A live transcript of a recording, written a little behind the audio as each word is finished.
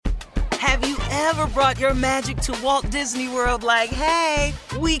Have you ever brought your magic to Walt Disney World like, hey,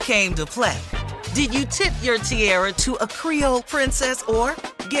 we came to play? Did you tip your tiara to a Creole princess or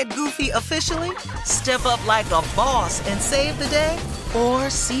get goofy officially? Step up like a boss and save the day? Or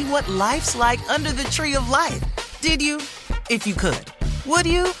see what life's like under the tree of life? Did you? If you could. Would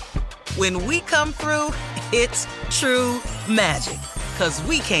you? When we come through, it's true magic. 'Cause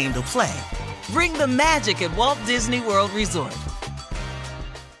we came to play. Bring the magic at Walt Disney World Resort.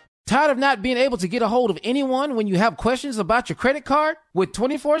 Tired of not being able to get a hold of anyone when you have questions about your credit card? With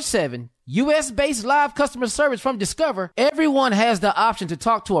 24/7 U.S.-based live customer service from Discover, everyone has the option to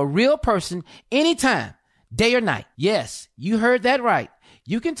talk to a real person anytime, day or night. Yes, you heard that right.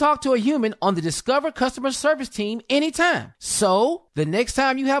 You can talk to a human on the Discover customer service team anytime. So, the next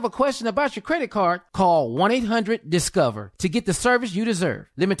time you have a question about your credit card, call 1-800-DISCOVER to get the service you deserve.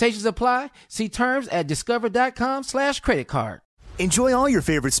 Limitations apply. See terms at discover.com/creditcard. Enjoy all your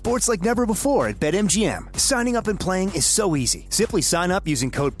favorite sports like never before at BetMGM. Signing up and playing is so easy. Simply sign up using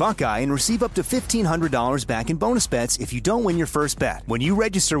code Buckeye and receive up to $1,500 back in bonus bets if you don't win your first bet. When you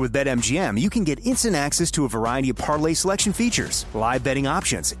register with BetMGM, you can get instant access to a variety of parlay selection features, live betting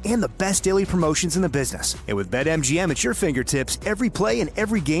options, and the best daily promotions in the business. And with BetMGM at your fingertips, every play and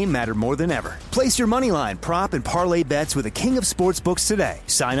every game matter more than ever. Place your moneyline, prop, and parlay bets with the king of sportsbooks today.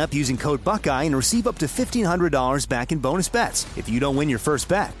 Sign up using code Buckeye and receive up to $1,500 back in bonus bets if you don't win your first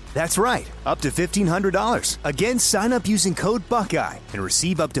bet. That's right, up to $1,500. Again, sign up using code Buckeye and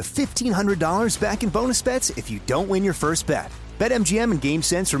receive up to $1,500 back in bonus bets if you don't win your first bet. BetMGM and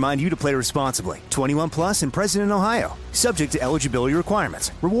GameSense remind you to play responsibly. 21 plus and present in Ohio. Subject to eligibility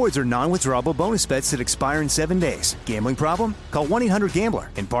requirements. Rewards are non-withdrawable bonus bets that expire in 7 days. Gambling problem? Call 1-800-GAMBLER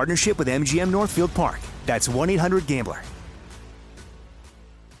in partnership with MGM Northfield Park. That's 1-800-GAMBLER.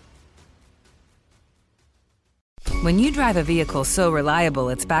 When you drive a vehicle so reliable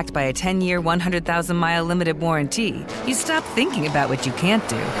it's backed by a 10-year, 100,000-mile limited warranty, you stop thinking about what you can't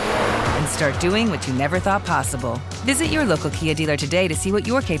do and start doing what you never thought possible. Visit your local Kia dealer today to see what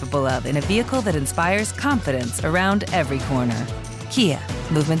you're capable of in a vehicle that inspires confidence around every corner. Kia,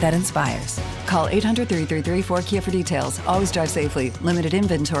 movement that inspires. Call 800-333-4KIA for details. Always drive safely. Limited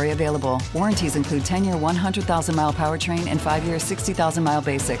inventory available. Warranties include 10-year 100,000-mile powertrain and 5-year 60,000-mile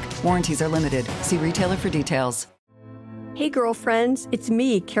basic. Warranties are limited. See retailer for details. Hey girlfriends, it's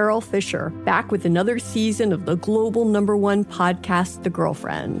me, Carol Fisher, back with another season of the global #1 podcast, The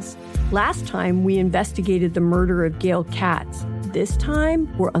Girlfriends. Last time, we investigated the murder of Gail Katz. This time,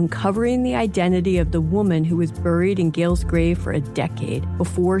 we're uncovering the identity of the woman who was buried in Gail's grave for a decade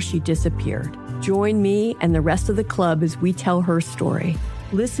before she disappeared. Join me and the rest of the club as we tell her story.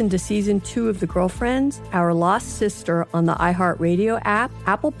 Listen to Season 2 of The Girlfriends, Our Lost Sister on the iHeartRadio app,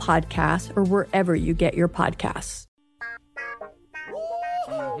 Apple Podcasts, or wherever you get your podcasts.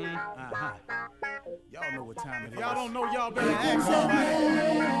 Y'all know what time it is. Y'all don't know, y'all better ask somebody.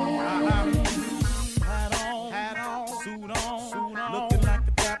 Hat on, suit on, looking like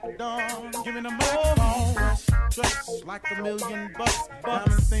the Dapper Dawn, giving them microphone, dressed like $1,000,000,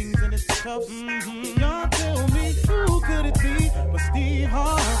 diamond things in its cuffs. Y'all tell me who could it be but Steve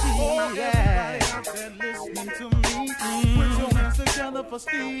Harvey? Oh, yeah. Everybody out there listening to me, put your hands together for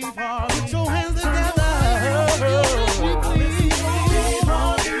Steve Harvey. Put your hands together. Steve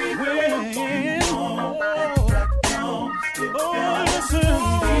Harvey. Oh, listen,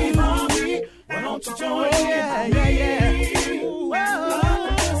 Steve Harvey, why don't you join me? Yeah.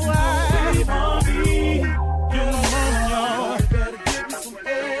 Steve Harvey, get on, y'all. Better give me some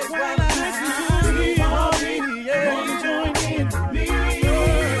eggs while I listen to Steve Harvey. Yeah, join in with me.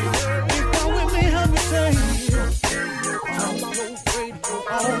 If you're with me, help me say, turn your radio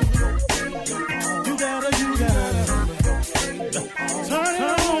on. You gotta turn it on.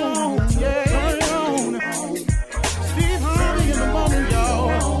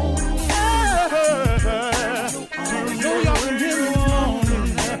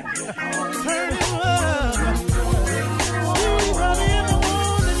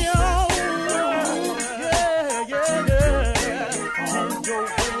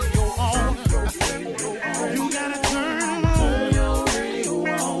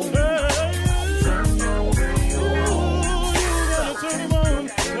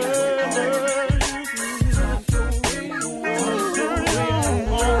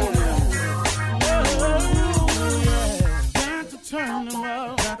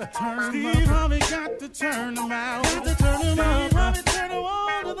 Steve Harvey got to turn them out. Got to turn them out. Steve Harvey turn them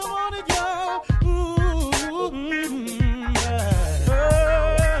on to the morning, y'all.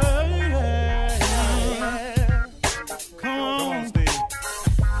 Come on, Steve.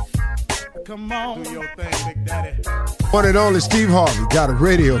 Come on. Do your thing, Big Daddy. One and only Steve Harvey got a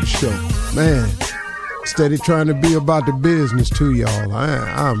radio show. Man, steady trying to be about the business too, y'all.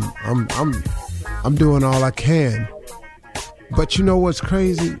 I'm doing all I can. But you know what's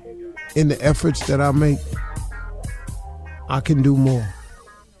crazy? In the efforts that I make, I can do more.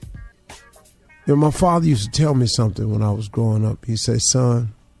 You know, my father used to tell me something when I was growing up. He said,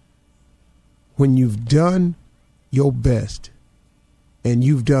 son, when you've done your best and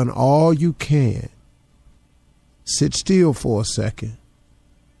you've done all you can, sit still for a second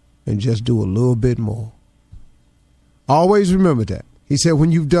and just do a little bit more. Always remember that. He said,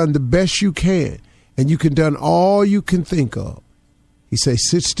 when you've done the best you can and you can done all you can think of, he said,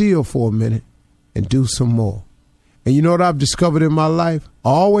 sit still for a minute and do some more. And you know what I've discovered in my life? I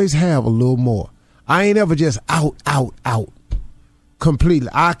always have a little more. I ain't ever just out completely.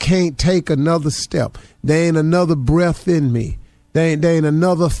 I can't take another step. There ain't another breath in me. There ain't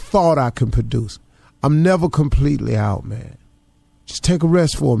another thought I can produce. I'm never completely out, man. Just take a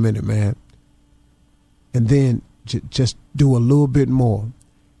rest for a minute, man. And then just do a little bit more.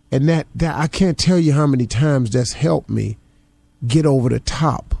 And that I can't tell you how many times that's helped me get over the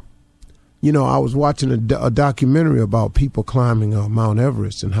top. You know, I was watching a documentary about people climbing Mount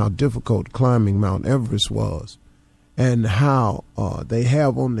Everest and how difficult climbing Mount Everest was, and how they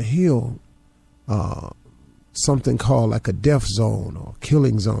have on the hill something called like a death zone or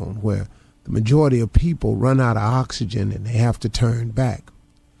killing zone, where the majority of people run out of oxygen and they have to turn back.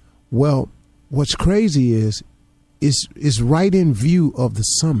 Well, what's crazy is right in view of the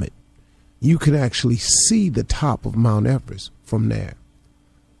summit. You can actually see the top of Mount Everest from there.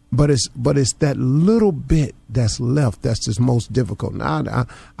 But it's that little bit that's left that's just most difficult. Now,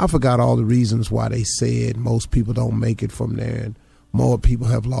 I forgot all the reasons why they said most people don't make it from there and more people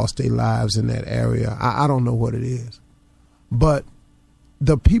have lost their lives in that area. I don't know what it is. But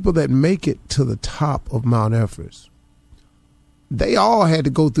the people that make it to the top of Mount Everest, they all had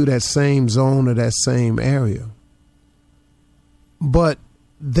to go through that same zone or that same area. But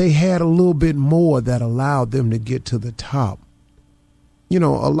they had a little bit more that allowed them to get to the top. You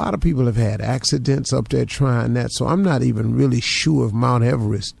know, a lot of people have had accidents up there trying that, so I'm not even really sure if Mount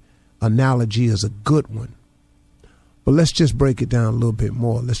Everest analogy is a good one. But let's just break it down a little bit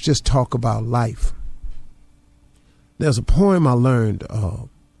more. Let's just talk about life. There's a poem I learned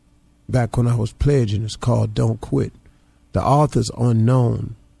back when I was pledging. It's called Don't Quit. The author's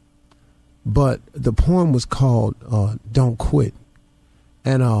unknown, but the poem was called Don't Quit.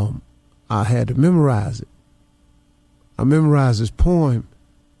 And I had to memorize it. I memorized this poem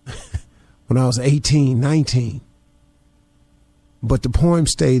when I was 18, 19. But the poem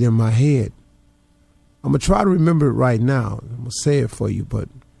stayed in my head. I'm going to try to remember it right now. I'm going to say it for you, but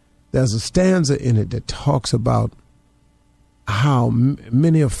there's a stanza in it that talks about how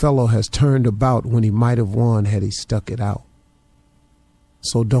many a fellow has turned about when he might have won had he stuck it out.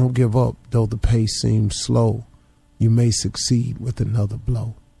 So don't give up, though the pace seems slow. You may succeed with another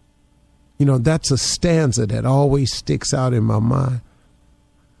blow. You know, that's a stanza that always sticks out in my mind.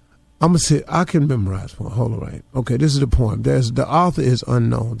 I'm going to say, I can memorize one. Hold on, right. Okay, this is the poem. The author is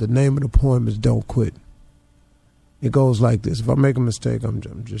unknown. The name of the poem is Don't Quit. It goes like this. If I make a mistake, I'm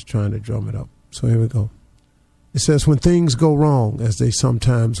just trying to drum it up. So here we go. It says, when things go wrong, as they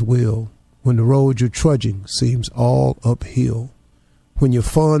sometimes will, when the road you're trudging seems all uphill, when your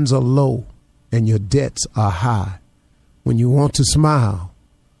funds are low and your debts are high, when you want to smile,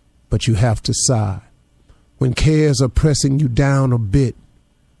 but you have to sigh. When cares are pressing you down a bit,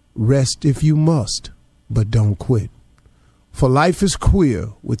 rest if you must, but don't quit. For life is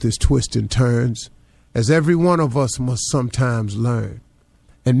queer with its twists and turns, as every one of us must sometimes learn.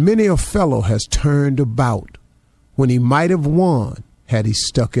 And many a fellow has turned about when he might have won had he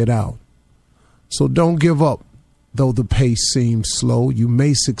stuck it out. So don't give up, though the pace seems slow. You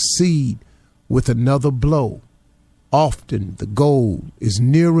may succeed with another blow. Often the goal is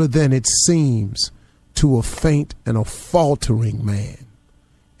nearer than it seems to a faint and a faltering man.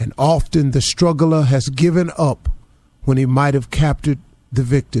 And often the struggler has given up when he might have captured the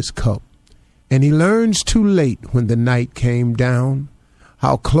victor's cup. And he learns too late when the night came down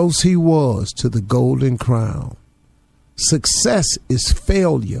how close he was to the golden crown. Success is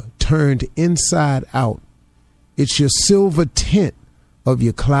failure turned inside out. It's your silver tint of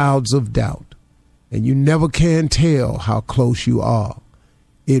your clouds of doubt. And you never can tell how close you are.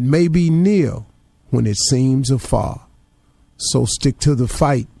 It may be near when it seems afar. So stick to the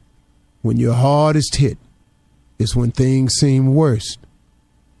fight. When your hardest hit is when things seem worst,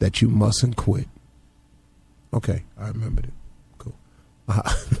 that you mustn't quit. Okay, I remembered it. Cool.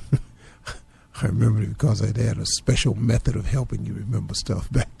 I remembered it because they had a special method of helping you remember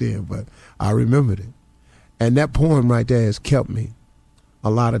stuff back then, but I remembered it. And that poem right there has kept me a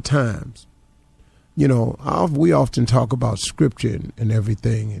lot of times. You know, we often talk about scripture and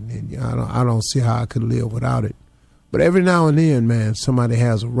everything, and I don't see how I could live without it. But every now and then, man, somebody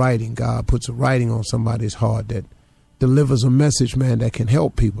has a writing. God puts a writing on somebody's heart that delivers a message, man, that can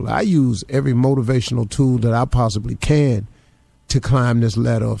help people. I use every motivational tool that I possibly can to climb this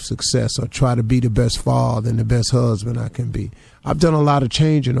ladder of success or try to be the best father and the best husband I can be. I've done a lot of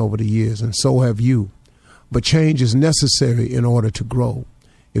changing over the years, and so have you. But change is necessary in order to grow.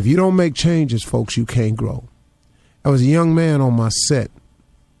 If you don't make changes, folks, you can't grow. There was a young man on my set.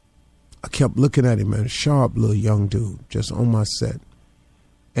 I kept looking at him, man, a sharp little young dude, just on my set.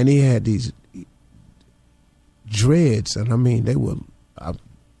 And he had these dreads, and I mean, they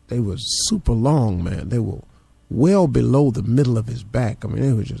were super long, man. They were well below the middle of his back. I mean,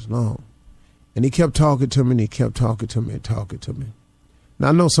 they were just long. And he kept talking to me, and he kept talking to me and talking to me. Now,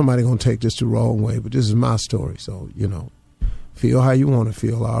 I know somebody going to take this the wrong way, but this is my story, so, you know, feel how you want to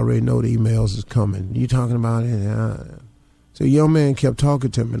feel. I already know the emails is coming. You talking about it? So the young man kept talking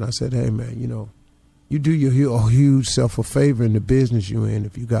to me, and I said, hey, man, you know, you do your huge self a favor in the business you're in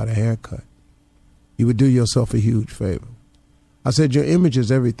if you got a haircut. You would do yourself a huge favor. I said, your image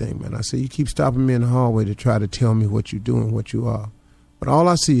is everything, man. I said, you keep stopping me in the hallway to try to tell me what you do and what you are. But all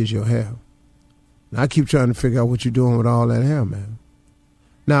I see is your hair. And I keep trying to figure out what you're doing with all that hair, man.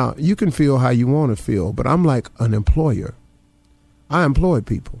 Now, you can feel how you want to feel, but I'm like an employer. I employ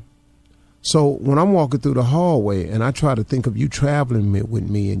people. So when I'm walking through the hallway and I try to think of you traveling with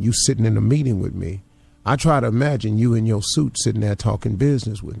me and you sitting in a meeting with me, I try to imagine you in your suit sitting there talking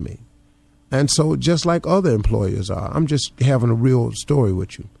business with me. And so just like other employers are, I'm just having a real story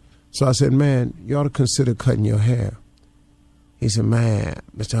with you. So I said, man, you ought to consider cutting your hair. He said, man,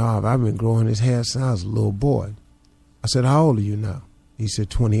 Mr. Harvey, I've been growing this hair since I was a little boy. I said, how old are you now? He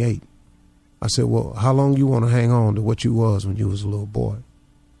said, 28. I said, well, how long you want to hang on to what you was when you was a little boy?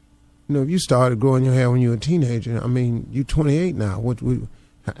 You know, if you started growing your hair when you were a teenager, I mean, you're 28 now.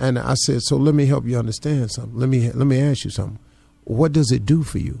 And I said, so let me help you understand something. Let me ask you something. What does it do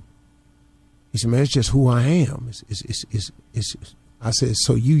for you? He said, man, it's just who I am. I said,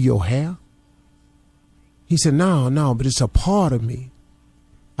 so you your hair? He said, no, but it's a part of me.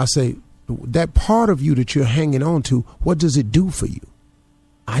 I say, that part of you that you're hanging on to, what does it do for you?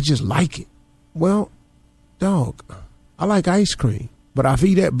 I just like it. Well, dog, I like ice cream. But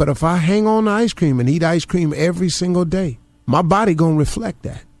if I hang on to ice cream and eat ice cream every single day, my body gonna reflect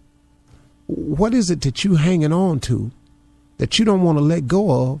that. What is it that you hanging on to that you don't want to let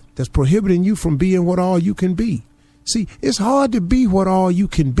go of that's prohibiting you from being what all you can be? See, it's hard to be what all you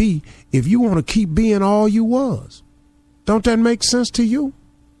can be if you want to keep being all you was. Don't that make sense to you?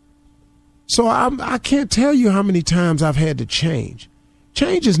 So I can't tell you how many times I've had to change.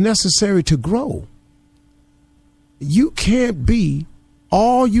 Change is necessary to grow. You can't be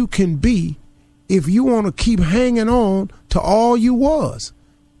all you can be if you want to keep hanging on to all you was.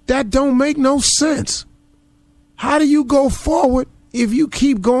 That don't make no sense. How do you go forward if you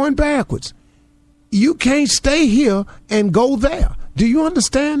keep going backwards? You can't stay here and go there. Do you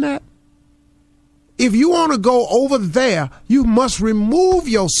understand that? If you want to go over there, you must remove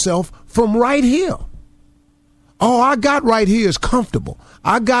yourself from right here. Oh, I got right here is comfortable.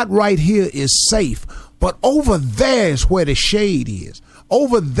 I got right here is safe. But over there is where the shade is.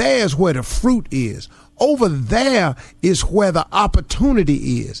 Over there is where the fruit is. Over there is where the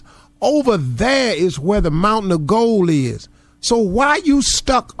opportunity is. Over there is where the mountain of gold is. So why you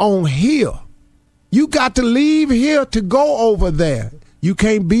stuck on here? You got to leave here to go over there. You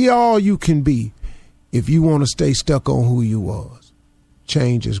can't be all you can be if you want to stay stuck on who you was.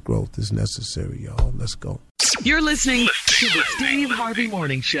 Change is growth is necessary, y'all. Let's go. You're listening to the Steve Harvey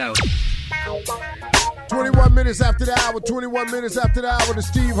Morning Show. 21 minutes after the hour, the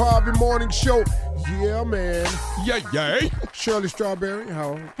Steve Harvey Morning Show. Yeah, man. Yeah. Shirley Strawberry,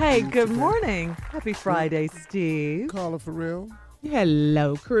 how? Hey, good morning. Happy Friday, Steve. Carla Farrell.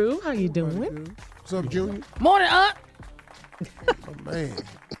 Hello, crew. How you doing? What's up, Junior? Morning, Aunt. Oh, man.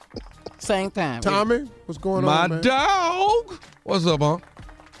 Same time. Tommy, what's going on, man? My dog. What's up, huh?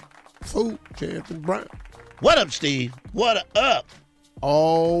 Food, Jonathan Brown. What up, Steve? What up?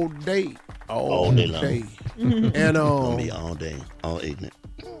 All day. All day long. And gonna be all day, all ignorant.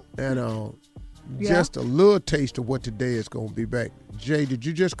 And just a little taste of what today is gonna be back. Jay, did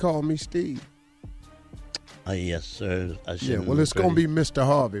you just call me Steve? Yes, sir. Yeah, well, it's going to be Mr.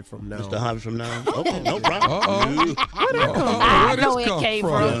 Harvey from now on. Mr. Harvey from now on? Okay, no problem. I know it came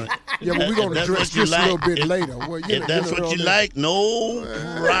from. Yeah, but we're going to address this a little bit later. Well, if that's what you like, no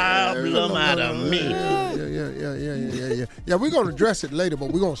problem out of me. Yeah, we're going to address it later,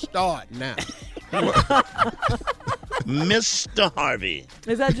 but we're going to start now. Mr. Harvey.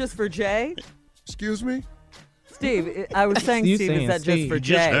 Is that just for Jay? Excuse me? Steve, I was saying, You Steve, saying is that Steve. just for You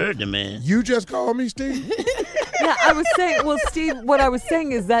Jay? just heard the man. You just called me, Steve? Yeah, I was saying, well, Steve, what I was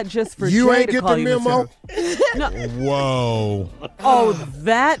saying is that just for You Jay ain't to get call the you memo? Mr. Whoa. Oh,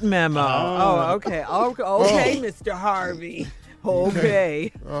 that memo. Oh, okay. Okay, Mr. Harvey.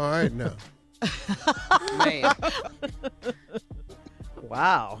 Okay. All right, now. Man.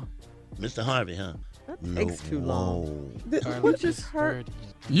 Wow. Mr. Harvey, huh? That takes too long. Whoa. What just hurt?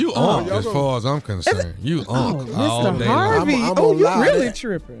 You unk as far as I'm concerned. You unk all Mr. day Harvey. long. I'm Oh, you allow really that.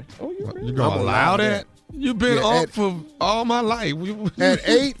 tripping. Oh, you really. You gonna I'm allow allowed that? You've been Yeah, unk for all my life. At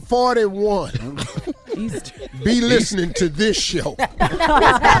 8:41, be listening to this show.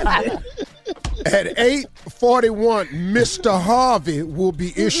 At 8:41, Mr. Harvey will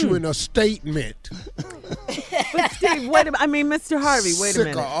be issuing a statement. But Steve, wait a minute. I mean, Mr. Harvey, wait a Sick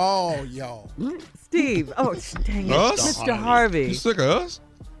of minute. all y'all. Steve, oh, dang it. Us? Mr. Harvey. You sick of us?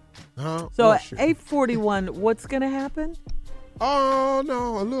 Huh? So What at shit? 8:41, what's going to happen? Oh,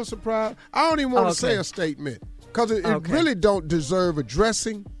 no, a little surprise. I don't even want to say a statement because it really don't deserve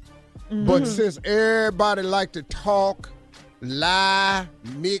addressing. But since everybody like to talk, lie,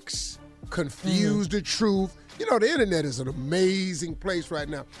 mix, confuse the truth, you know, the internet is an amazing place right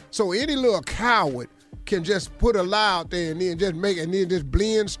now. So any little coward can just put a lie out there and then just make it and then just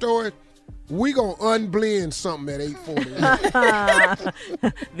blend stories. We gonna unblend something at 8:41.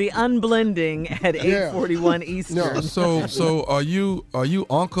 The unblending at 8:41 Eastern. No. So are you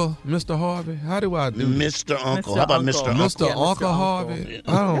Uncle Mr. Harvey? How do I do Mr. Uncle. Mr. How about Uncle. Mr. Mr. Uncle? Yeah, Mr. Uncle Harvey?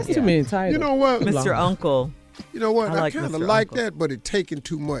 I don't. That's too many titles. You know what? Mr. Uncle. You know what? I I, like kind of Mr. like Uncle. that, but it's taking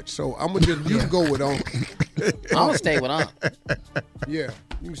too much. So I'm gonna just you can go with Uncle. I'll stay with Unc. Yeah,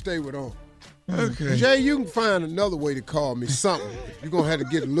 you can stay with Uncle. Okay. Jay, you can find another way to call me something. You're gonna have to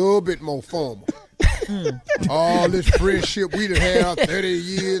get a little bit more formal. All this friendship we done had out 30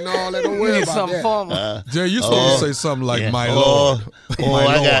 years and all that. Don't worry Need about something that. formal. Jay, you supposed to say something like Yeah. my lord. Oh, My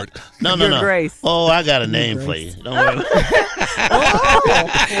I lord. got no. Your Grace. Oh, I got a name for you. Don't worry.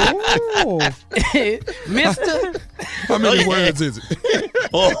 Mister. How many Oh, yeah. words is it?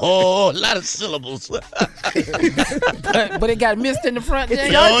 Oh, a lot of syllables. But it got missed in the front, Jay.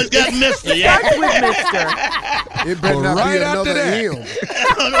 No, it's got Mister. Yeah. Starts with Mr. It better not Right be after another that. M.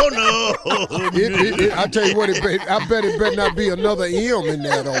 No. I tell you what, I bet it better not be another M in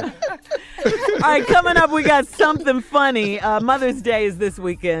there though. All right, coming up, we got something funny. Mother's Day is this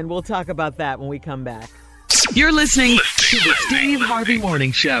weekend. We'll talk about that when we come back. You're listening to the Steve Harvey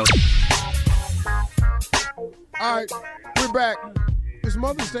Morning Show. All right, we're back. It's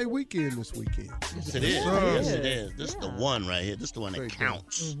Mother's Day weekend this weekend. Yes, it is. Yes, it is. This is the one right here. This is the one that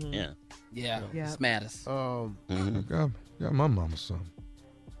counts. Yeah. Yeah, Yeah. this matters. Got my mama something.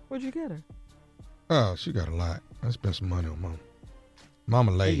 Where'd you get her? Oh, she got a lot. I spent some money on mama.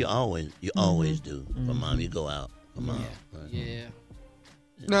 Mama Hey, lady. you always do. For mom, you go out. For mom. Yeah.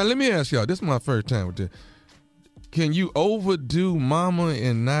 Now let me ask y'all. This is my first time with this. Can you overdo mama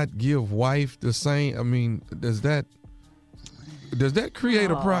and not give wife the same? I mean, does that create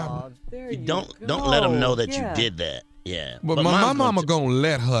a problem? There You don't let them know that you did that. Yeah. But my mom's mama gonna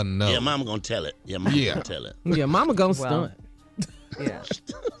let her know. Yeah, mama gonna tell it. Yeah, mama Yeah. gonna tell it. Yeah, mama gonna stunt. Yeah.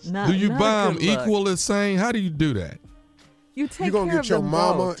 Do you not buy a them good look. equal the same? How do you do that? You take You gonna care get of your them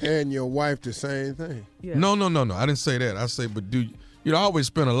mama both. and your wife the same thing. Yeah. No. I didn't say that. I say, but do you know? I always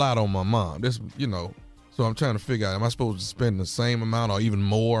spend a lot on my mom. This, so I'm trying to figure out: am I supposed to spend the same amount or even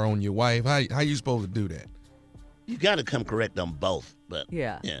more on your wife? How you supposed to do that? You got to come correct on both. But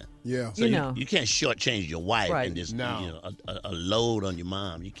Yeah. Yeah. So You know. you can't shortchange your wife Right. and just No. a load on your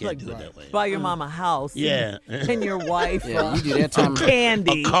mom. You can't Like, do it that way. Buy your mama a house. Yeah. And your wife Yeah, you do that time.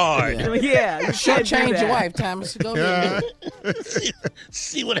 candy. A card. Yeah. You Short can't do change your that. wife, Thomas. Go ahead.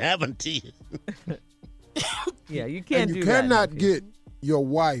 See what happened to you. Yeah, you can't And do you that. cannot get your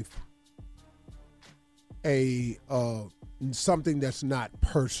wife a something that's not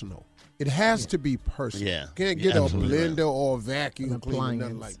personal. It has to be personal. Yeah. You can't Yeah, get a absolutely right. blender or a vacuum An cleaner, nothing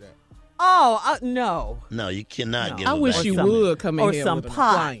appliance. like that. Oh, no. No, you cannot No. get I a wish vacuum. you would come in Or here some with an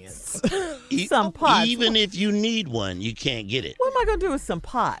pots. appliance. Some pots. Even if you need one, you can't get it. What am I going to do with some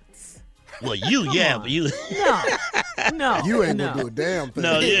pots? Well, but you. No. You ain't no. gonna do a damn thing.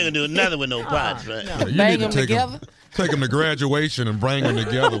 No, you ain't gonna do nothing with no pots, right? no. Yeah, you Bang need to them together. Take them to graduation and bring them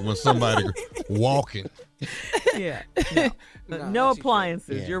together when somebody walking. Yeah. No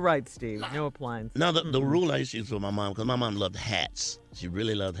appliances. Yeah. You're right, Steve. No appliances. No, the rule I used to use for my mom, because my mom loved hats. She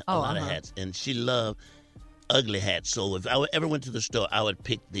really loved a lot of hats. And she loved ugly hats. So if I ever went to the store, I would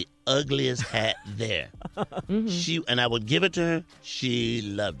pick the ugliest hat there. And I would give it to her. She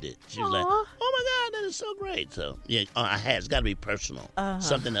loved it. She was like, oh, my is so great. So yeah, a hat. It's got to be personal.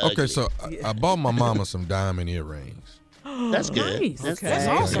 Something Okay, ugly. so I bought my mama some diamond earrings. That's good. Nice. That's, Okay. that's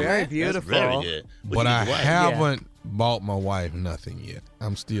Awesome. Very That's beautiful. very good. But I haven't bought my wife nothing yet.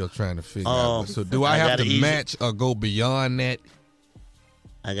 I'm still trying to figure out. So do I have to match or go beyond that?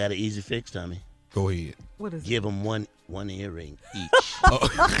 I got an easy fix, Tommy. Go ahead. What is Give them one earring each.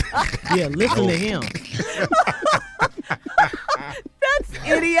 Yeah, listen to him. That's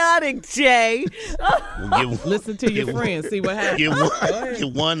idiotic, Jay. Listen to your friends. See what happens.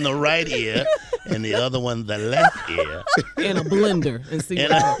 Give one the right ear and the other one the left ear. In a blender and see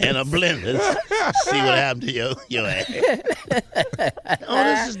what happens. And a blender. See what happened to your ass. Oh,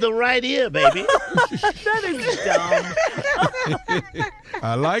 this is the right ear, baby. That is dumb.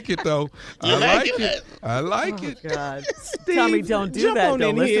 I like it though. You like it? I like it. God. Steve, Tommy, don't do jump that. on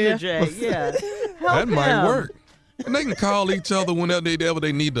Don't in listen here. to Jay. Yeah. That might work. And they can call each other whenever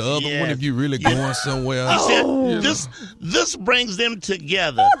they need the other one if you really going somewhere. This brings them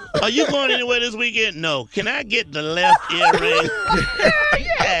together. Are you going anywhere this weekend? No. Can I get the left earring?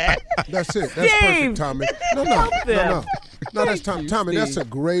 Yeah. That's it. That's perfect, Tommy. No, that's Tommy. Tommy, that's a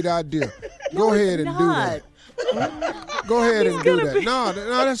great idea. Go ahead and do that. Go ahead and do that. No,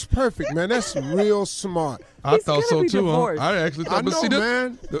 that's perfect, man. That's real smart. I thought so too. I actually thought. I know,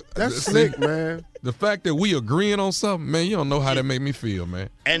 man. That's slick, man. The fact that we agreeing on something, man, you don't know how that made me feel, man.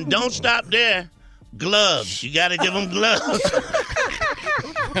 And don't stop there. Gloves. You got to give them gloves.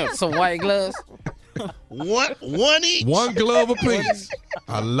 Some white gloves. One each. One glove apiece.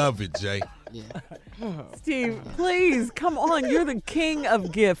 I love it, Jay. Yeah. Steve, please, come on. You're the king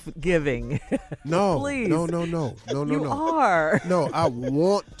of gift giving. No, please. no. You are. No, I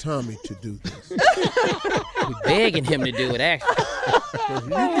want Tommy to do this. We're begging him to do it, actually. You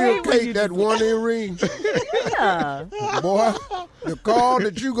give Kate that one earring. Yeah. Boy, the call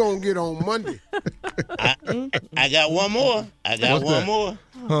that you going to get on Monday. I got one more. What's that? more.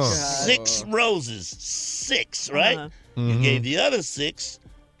 Huh. 6 roses. 6, right? You gave the other 6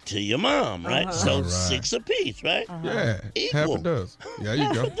 to your mom, right? So All right. 6 apiece, right? Yeah, half Equal. it does. Yeah,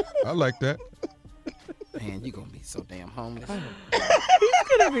 you go. I like that. Man, you gonna be so damn homeless.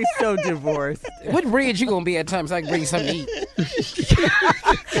 He's going to be so divorced. What bridge you gonna be at times so I can bring you something to eat?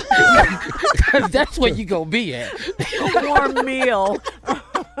 That's where you gonna be at. A warm meal.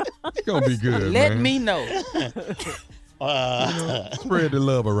 It's gonna be good, Let man. me know. Spread the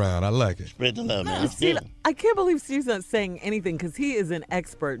love around. I like it. Spread the love, man. Steve, I can't believe Steve's not saying anything because he is an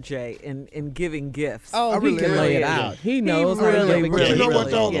expert, Jay, in giving gifts. Oh, he can lay it out. He knows how to really, give a really, gift. You know what,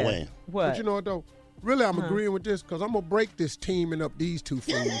 really though? is. the way. What? But you know what, though? Really, I'm agreeing with this because I'm going to break this teaming up these two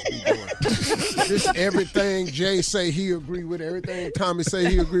fools be doing. This everything Jay say he agree with, everything Tommy say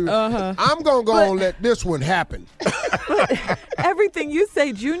he agree with. I'm going to go and let this one happen. Everything you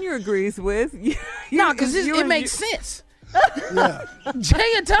say, Junior agrees with. No, because it makes sense. Yeah.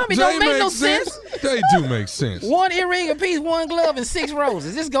 Jay and Tommy don't make no sense. They do make sense. One earring apiece, one glove, and 6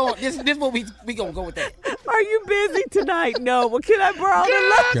 roses. This what we gonna go with that. Are you busy tonight? No. Well, can I borrow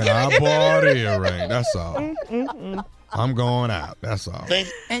the love? Can I borrow the earring? That's all. I'm going out. That's all. Think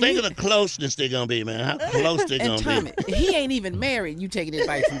of the closeness they're going to be, man. How close they're going And to Tommy, be. he ain't even married. You taking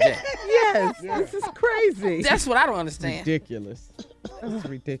advice from Jay. Yes. This is crazy. That's what I don't understand. Ridiculous. That's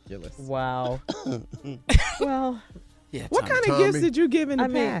ridiculous. Wow. Well, Yeah, What Tommy. kind of Tommy. gifts did you give in the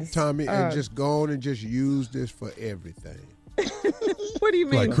past? Tommy, and just go on and just use this for everything. what do you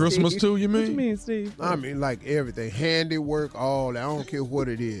mean? Like Christmas Steve? too, you What you mean? mean, Steve? I mean, like everything. Handiwork, all that. I don't care what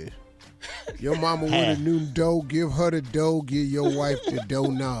it is. Your mama with a new dough, give her the dough, give your wife the dough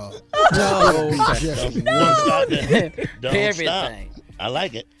knob. No. Just Don't stop that. Don't Everything. stop. I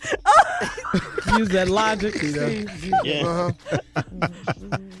like it. Use that logic, Steve. Yeah.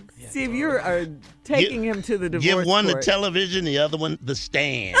 Steve, you are taking him to the divorce Give one court. the television, the other one the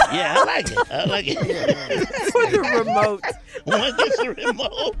stand. Yeah, I like it. I like it. For the remote. One gets the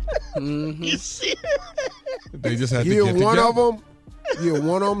remote. You see? They just have to give get one together. of them. Give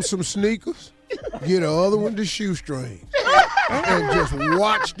one of them some sneakers. Give the other one the shoestrings. And just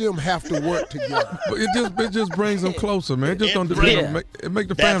watch them have to work together. But it just brings them closer, man. It just It don't brings- depend. It make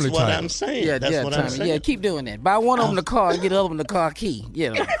the That's family what tighter. I'm saying. Yeah, That's what Tommy. I'm saying. Yeah, keep doing that. Buy one of them the car and get the other one the car key.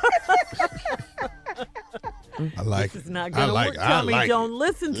 Yeah. I like This is it. not I going to like work, it. I Tommy. like Don't it.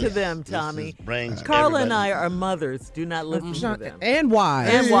 listen to them, Tommy. brings Carla and everybody- I are mothers. Do not listen to them. And why?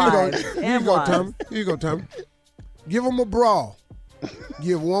 And Here you wives. go. Here you And go, wives. Tommy. Here you go, Tommy. Give them a bra.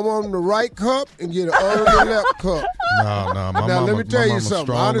 Give one of them the right cup and get the other the left cup. No, my mama. Now let me tell you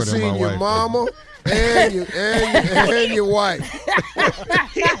something. I done seen your mama and your wife.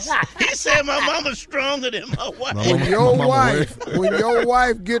 He said my mama's stronger than my wife. When your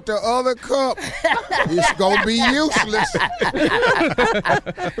wife get the other cup, it's gonna be useless.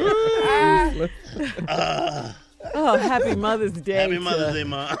 Oh, happy Mother's Day. Happy Mother's Day,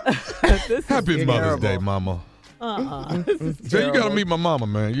 Mom. Happy Mother's Day, Mama. Jay, you gotta meet my mama,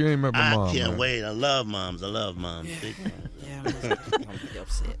 man. You ain't met my mom. I can't man. wait. I love moms. Big moms.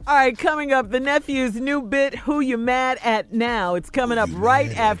 All right, coming up, the nephew's new bit, Who You Mad At Now. It's coming up right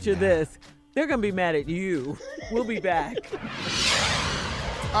after this. They're going to be mad at you. We'll be back.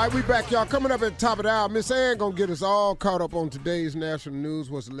 All right, we back, y'all. Coming up at the top of the hour, Miss Ann gonna get us all caught up on today's national news.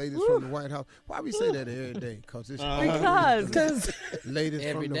 What's the latest from the White House? Why we say that every day? Because latest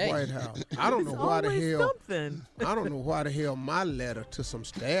every from day. the White House. I don't know why the hell. Something. I don't know why the hell my letter to some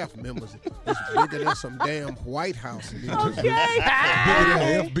staff members is bigger than some damn White House. Bigger than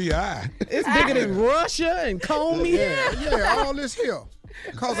the FBI. It's bigger than Russia and Comey. Yeah, all this here.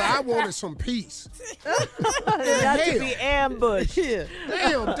 Because I wanted some peace. Not to be ambushed.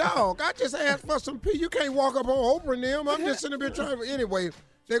 Damn, dog. I just asked for some peace. You can't walk up on Oprah and them. I'm just sitting there trying to. Anyway,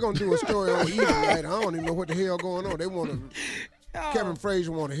 they're going to do a story on eating right. I don't even know what the hell going on. They want to. Kevin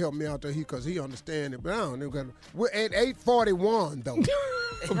Frazier want to help me out there because he understands it. But I don't know. We're at 8:41, though.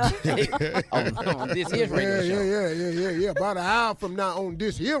 on this here radio show. Yeah. About an hour from now on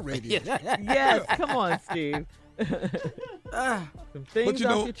this here radio. Yes, come on, Steve. Some things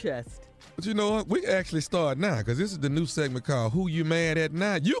off your chest. But you know what? We actually start now because this is the new segment called Who You Mad At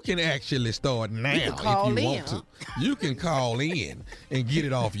Now. You can actually start now if you want to. You can call in and get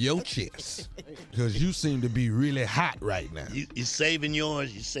it off your chest because you seem to be really hot right now. You saving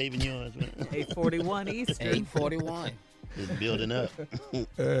yours. You saving yours, man. 8:41 Eastern. 8:41. It's building up.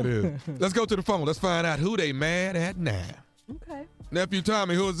 That is. Let's go to the phone. Let's find out who they mad at now. Okay. Nephew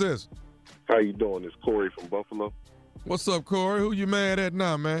Tommy, who is this? How you doing? It's Corey from Buffalo. What's up, Corey? Who you mad at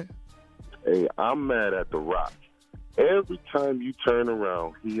now, man? Hey, I'm mad at The Rock. Every time you turn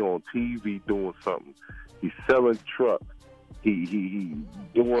around, he on TV doing something. He's selling trucks. He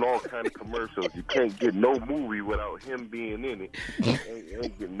doing all kind of commercials. You can't get no movie without him being in it.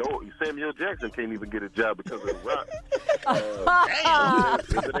 Ain't get Samuel Jackson can't even get a job because of The Rock.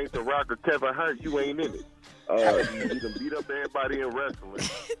 If it ain't The Rock or Kevin Hart, you ain't in it. He done beat up everybody in wrestling.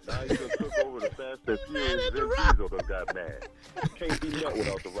 Now he done took over the Fast and Furious. Vin Diesel done got mad. Can't be met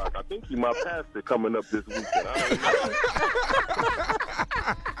without The Rock. I think he my pastor coming up this weekend.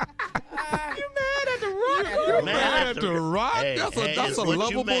 You mad at The Rock? You mad at The Rock? That's a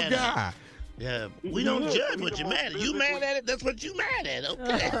lovable guy. Yeah, we don't judge what you're mad at. You mad at it? That's what you mad at.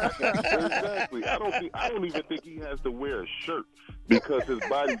 Okay. Exactly. I don't even think he has to wear a shirt because his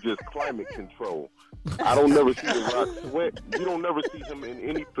body just climate control. I don't never see The Rock sweat. You don't never see him in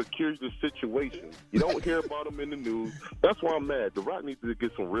any peculiar situation. You don't hear about him in the news. That's why I'm mad. The Rock needs to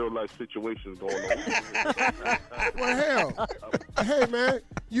get some real life situations going on. Well, hell. Hey, man,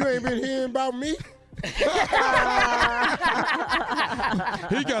 you ain't been hearing about me? He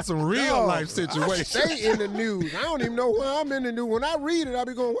got some real life situations. I stay in the news. I don't even know where I'm in the news. When I read it, I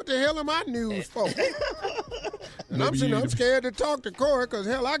be going, what the hell am I news for? And I'm scared to talk to Corey because,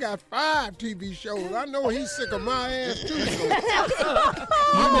 hell, I got 5 TV shows. I know he's sick of my ass, too. So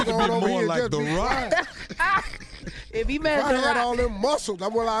you need to be more like The Rock. If he mad if I at The had Rock. all them muscles,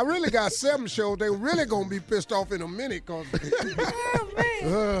 well, I really got 7 shows. They really going to be pissed off in a minute. Cause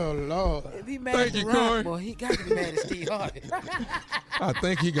oh, Lord. If he mad at The Rock, boy, he got to be mad at Steve Harvey. I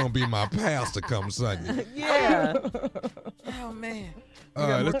think he going to be my pastor come Sunday. Yeah. Oh, man. All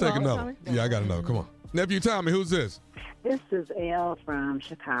right, let's take another. Yeah, I got another. Come on. Nephew Tommy, who's this? This is Elle from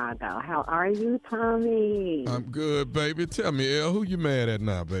Chicago. How are you, Tommy? I'm good, baby. Tell me, Elle, who you mad at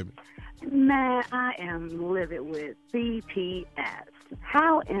now, baby? Man, I am livid with CPS.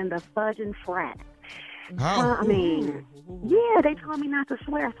 How in the fudging frack? How? I mean, yeah, they told me not to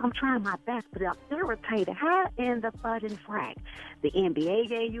swear, so I'm trying my best, but I'm irritated. How in the fudging frack? The NBA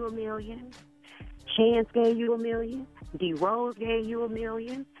gave you $1 million. Chance gave you $1 million. D. Rose gave you $1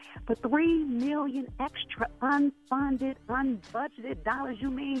 million. But $3 million extra unfunded, unbudgeted dollars, you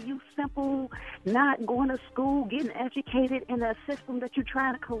mean you simple not going to school, getting educated in a system that you're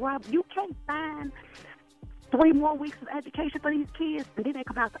trying to corrupt? You can't find 3 more weeks of education for these kids. And then they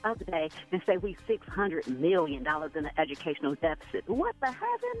come out the other day and say we $600 million in an educational deficit. What the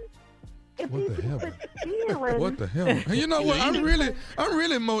heaven? What the hell? What the hell? Hey, you know what? I'm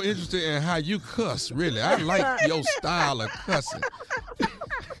really more interested in how you cuss. Really, I like your style of cussing.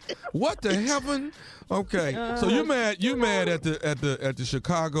 What the heaven? Okay, so you mad at the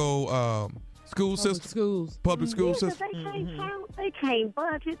Chicago school system? Public school system? They can't count. They can't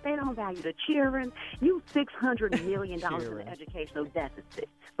budget. They don't value the children. You $600 million in the educational deficit,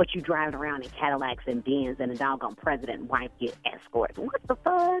 but you driving around in Cadillacs and Benz, and a doggone president and wife get escorts. What the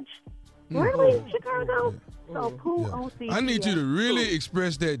fudge? Really, Chicago? So who on CBS? I need you to really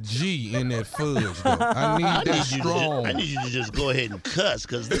express that G in that fudge, though. I need that strong. I need you to just go ahead and cuss,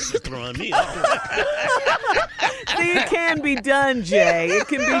 because this is throwing me off. See, it can be done, Jay. It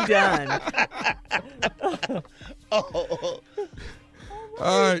can be done. All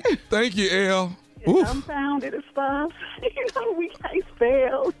right. Thank you, Elle. Dumbfounded and stuff. We can't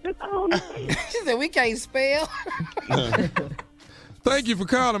spell. She said we can't spell. Thank you for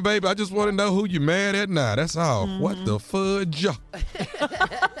calling, baby. I just want to know who you mad at now. That's all. What the fudge?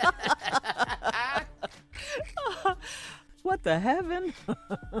 What the heaven?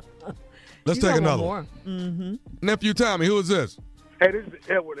 Let's take another one. Nephew Tommy, who is this? Hey, this is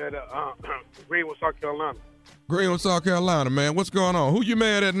Edward at Greenwood, South Carolina. Greenwood, South Carolina, man. What's going on? Who you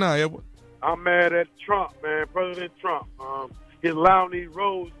mad at now, Edward? I'm mad at Trump, man, President Trump. He's allowing these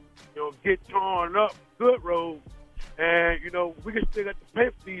roads, get torn up, good roads. And, we can still have to pay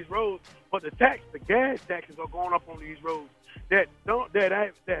for these roads, but the gas taxes are going up on these roads that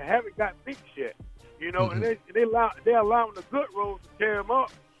haven't got fixed yet. And they're allowing the good roads to tear them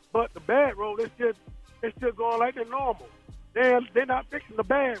up, but the bad roads, they're still going like they're normal. They're not fixing the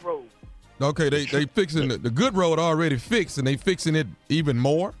bad roads. Okay, they fixing the good road already fixed, and they fixing it even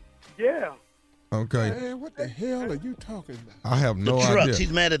more? Yeah. Okay. Man, what the hell are you talking about? I have no the trucks. idea.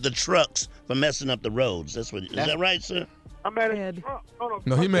 He's mad at the trucks for messing up the roads. Is that right, sir? I'm mad at Trump.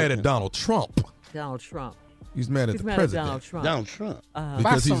 No, he's mad at Donald Trump. Donald Trump. He's mad at the president. Donald Trump. Donald Trump.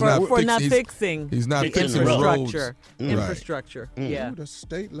 Because he's not fixing the roads. Infrastructure. Yeah. Ooh, the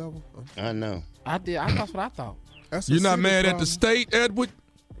state level. I know. That's what I thought. You're not mad at the state, Edward?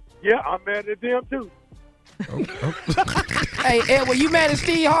 Yeah, I'm mad at them too. Hey, Edward, you mad at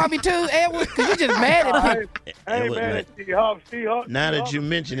Steve Harvey too, Edward? Because you just mad at people. I ain't mad at Steve Harvey. Now that you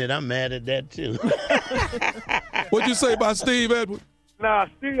mention it, I'm mad at that too. What'd you say about Steve, Edward? Nah,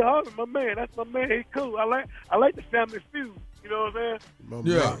 Steve Harvey, my man. That's my man. He's cool. I like the family feud. You know what I'm saying?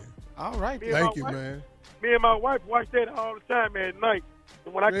 Yeah. All right. Thank you, man. Me and my wife watch that all the time at night.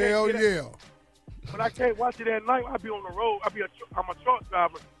 And when I when I can't watch it at night, I be on the road. I'm a truck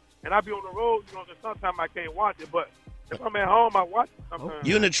driver, and I be on the road. So sometimes I can't watch it, but if I'm at home, I watch it sometimes.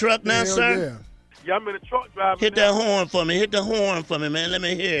 You in the truck now, sir? Yeah, I'm in the truck driving. Hit that horn for me. Hit the horn for me, man. Let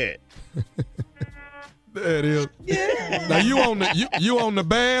me hear it. There it is. Yeah. Now you on the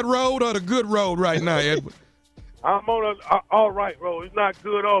bad road or the good road right now, Edward? I'm on a all right road. It's not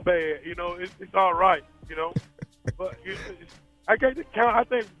good or bad. It's all right. But I get the count. I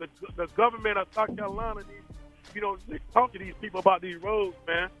think the government of South Carolina needs, they talk to these people about these roads,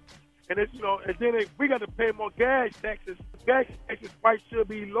 man. And it's, and then we got to pay more gas taxes. Gas taxes price should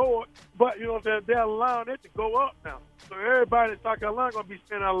be lowered, but they're allowing it to go up now. So everybody in South Carolina gonna be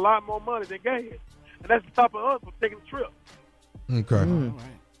spending a lot more money than gas, and that's the top of us for taking a trip. Okay.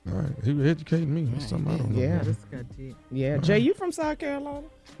 All right. He was educating me. That's something I don't know. Yeah, this got deep. Yeah, Jay, you from South Carolina?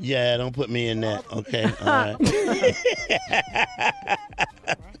 Yeah, don't put me in that. Okay, all right.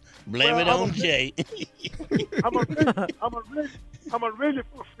 Blame it on Jay. I'm originally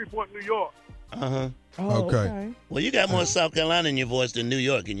from Freeport, New York. Uh-huh. Oh, okay. Well, you got more South Carolina in your voice than New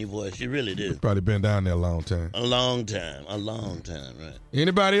York in your voice. You really do. Probably been down there a long time. A long time, right.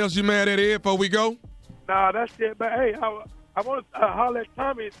 Anybody else you mad at, Ed, before we go? Nah, that's it. But, hey, I want to holler at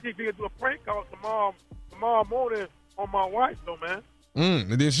Tommy and see if he can do a prank call tomorrow morning on my wife, though, man.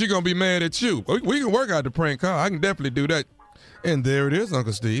 And then she going to be mad at you. We can work out the prank call. I can definitely do that. And there it is,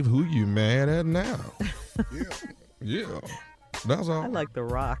 Uncle Steve. Who you mad at now? Yeah. That's all. I like The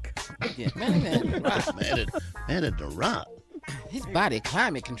Rock. Yeah, man mad at The Rock. His body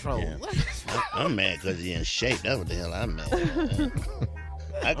climate control. Yeah. I'm mad because he's in shape. That's what the hell I'm mad at.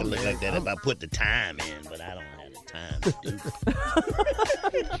 I could look like that if I put the time in, but I don't have the time to do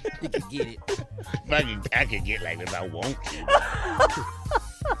it. You can get it. I could get like if I want to.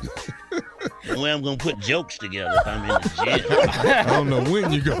 The way I'm going to put jokes together if I'm in the gym. I don't know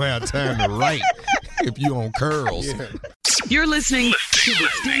when you're going to have time to write if you on curls. Yeah. You're listening to the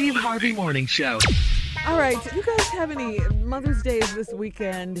Steve Harvey Morning Show. All right. You guys have any Mother's Days this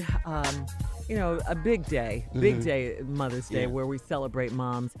weekend? A big day. Big day, Mother's Day, where we celebrate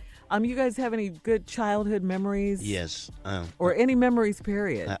moms. You guys have any good childhood memories? Yes. Or any memories,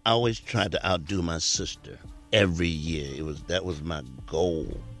 period? I always tried to outdo my sister every year. That was my goal,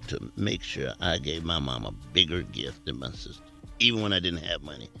 to make sure I gave my mom a bigger gift than my sister even when I didn't have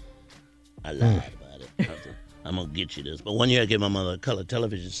money. I lied about it. I'm going to get you this. But one year I gave my mother a color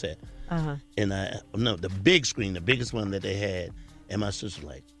television set. Uh-huh. And the big screen, the biggest one that they had. And my sister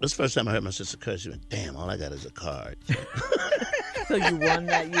this was the first time I heard my sister curse. She went, damn, all I got is a card. So you won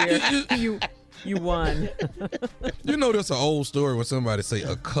that year? You won. You know, there's an old story where somebody say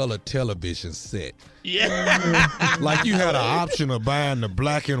a color television set. Yeah. Like you had an option of buying the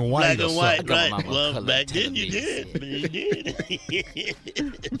black and white. Black and white, right. Well, Well, back then you did. You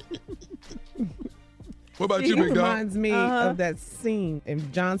did. What about It you, Big Dog? reminds me of that scene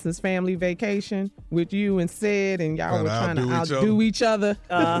in Johnson's Family Vacation with you and Sid, and y'all were trying to outdo each other.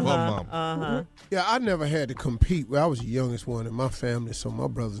 Yeah, I never had to compete. Well, I was the youngest one in my family, so my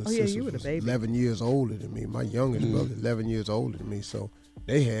brothers and sisters you were the was baby. 11 years older than me. My youngest brother 11 years older than me, so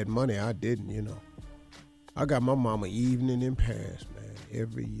they had money. I didn't, you know. I got my mama evening in Paris, man,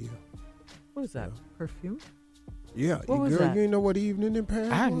 every year. What was that? Perfume? Yeah, What was girl, that? you ain't know what evening in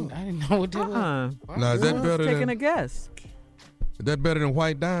Paris I was? didn't know what that was. Now, is that better Taking than a guess. Is that better than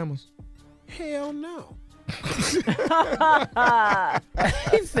White Diamonds? Hell no.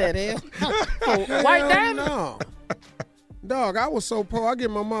 He said it. White Diamond? No. Dog, I was so poor. I get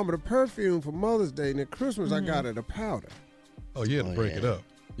my mama the perfume for Mother's Day, and at Christmas I got her the powder. Oh, you had to break it up.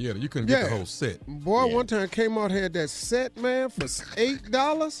 Yeah, you couldn't get the whole set. Boy, one time came out had that set, man, for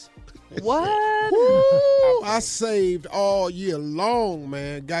 $8. What? Woo! I saved all year long,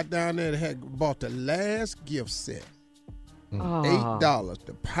 man. Got down there and had bought the last gift set. $8.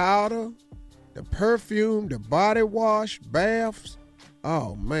 The powder, the perfume, the body wash, baths.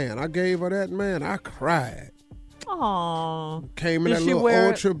 Oh, man, I gave her that, man. I cried. Aww. Came in Did that she little wear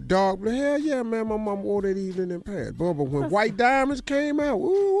ultra dark blue. Hell yeah, man. My mom wore that evening in Paris. But when White Diamonds came out,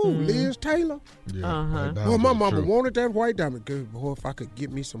 ooh, Liz Taylor. Yeah, White Well, my Diamonds mama are true. wanted that White Diamond. Good boy, if I could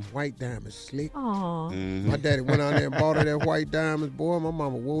get me some White Diamonds slick. Aww. My daddy went out there and bought her that White Diamonds. Boy, my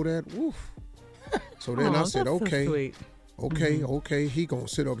mama wore that. Woof. So then I said, that's so okay. sweet. Okay, he gonna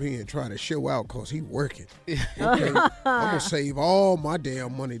sit up here and try to show out because he working. Okay, I'm gonna save all my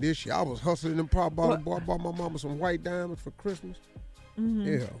damn money this year. I was hustling and bought my mama some White Diamonds for Christmas.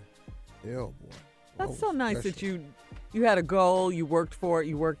 Yeah, boy. That's so nice that you had a goal, you worked for it,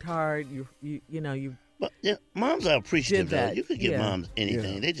 you worked hard, you But yeah, moms are appreciative. Did that, Though. You could give yeah. moms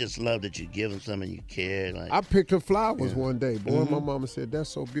anything. Yeah. They just love that you give them something you care. Like I picked her flowers one day. Boy, my mama said,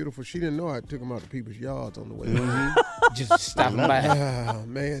 that's so beautiful. She didn't know I took them out to people's yards on the way. Just stopping by. Ah,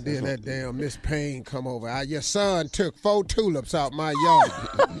 man, then that damn Miss Payne come over. Your son took 4 tulips out my yard.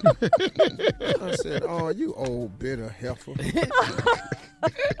 I said, oh, you old bitter heifer.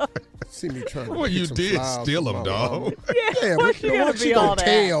 See me trying to Well, pick you some did flowers steal for them, my dog. mama. Yeah, but she gonna what be she all gonna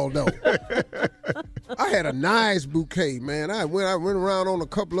that? tell, though? I had a nice bouquet, man. I went around on a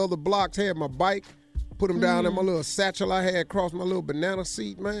couple other blocks, had my bike, put them down in my little satchel I had across my little banana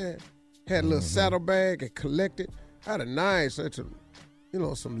seat, man. Had a little saddlebag and collected. I had a nice, some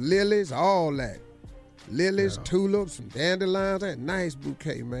lilies, all that. Lilies, tulips, some dandelions. I had a nice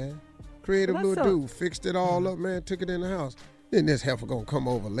bouquet, man. Creative Well, little that's dude. Fixed it all up, man. Took it in the house. Then this heifer gonna come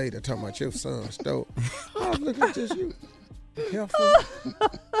over later talking about your son stole. Oh, look at this, you heifer.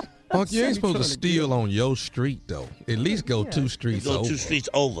 Punk, you ain't Somebody supposed to trying to steal on your street, though. At least go 2 streets go over. 2 streets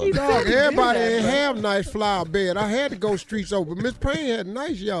over. Dog, everybody ain't have nice flower bed. I had to go streets over. Miss Payne had a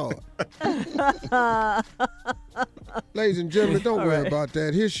nice yard. Ladies and gentlemen, don't worry about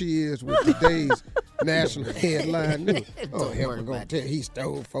that. Here she is with today's national headline news. Oh, hell, we're going to tell he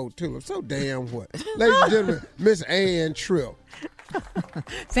stole 4 tulips. So damn what? Ladies and gentlemen, Miss Ann Tripp.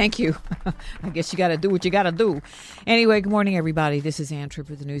 Thank you. I guess you got to do what you got to do. Anyway, good morning, everybody. This is Ann Tripp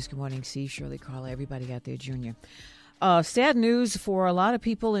with the news. Good morning, Steve, Shirley, Carla, everybody out there, Junior. Sad news for a lot of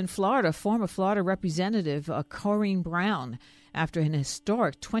people in Florida. Former Florida Representative Corrine Brown, after an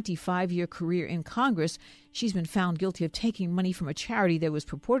historic 25-year career in Congress, she's been found guilty of taking money from a charity that was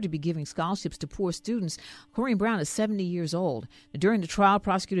purported to be giving scholarships to poor students. Corrine Brown is 70 years old. During the trial,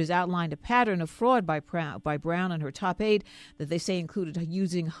 prosecutors outlined a pattern of fraud by Brown and her top aide that they say included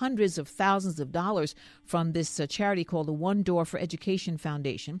using hundreds of thousands of dollars from this charity called the One Door for Education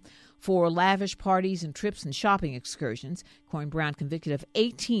Foundation for lavish parties and trips and shopping excursions. Corrine Brown convicted of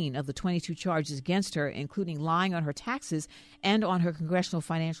 18 of the 22 charges against her, including lying on her taxes and on her congressional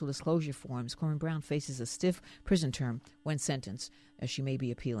financial disclosure forms. Corrine Brown faces a stiff prison term when sentenced. as she may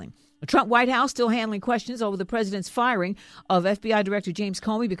be appealing. The Trump White House still handling questions over the president's firing of FBI Director James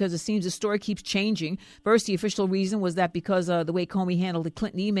Comey because it seems the story keeps changing. First, the official reason was that because of the way Comey handled the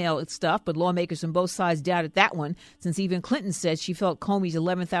Clinton email stuff, but lawmakers from both sides doubted that one, since even Clinton said she felt Comey's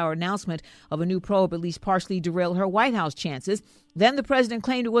 11th hour announcement of a new probe at least partially derailed her White House chances. Then the president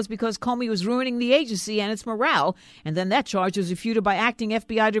claimed it was because Comey was ruining the agency and its morale. And then that charge was refuted by acting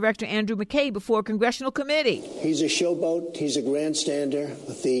FBI Director Andrew McCabe before a congressional committee. He's a showboat. He's a grandstander.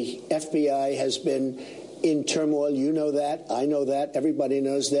 The FBI has been in turmoil. You know that. I know that. Everybody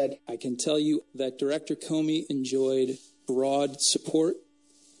knows that. I can tell you that Director Comey enjoyed broad support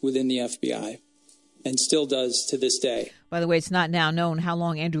within the FBI and still does to this day. By the way, it's not now known how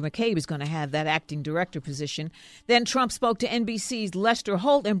long Andrew McCabe is going to have that acting director position. Then Trump spoke to NBC's Lester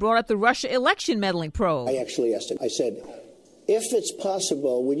Holt and brought up the Russia election meddling probe. I actually asked him. I said, if it's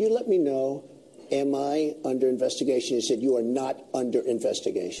possible, would you let me know, am I under investigation? He said, you are not under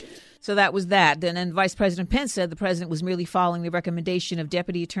investigation. So that was that. Then Vice President Pence said the president was merely following the recommendation of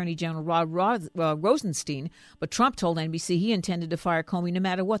Deputy Attorney General Rod Rosenstein. But Trump told NBC he intended to fire Comey no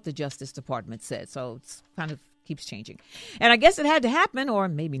matter what the Justice Department said. So it's kind of keeps changing. And I guess it had to happen, or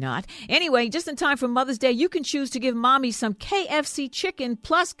maybe not. Anyway, just in time for Mother's Day, you can choose to give mommy some KFC chicken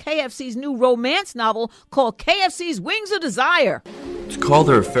plus KFC's new romance novel called KFC's Wings of Desire. To call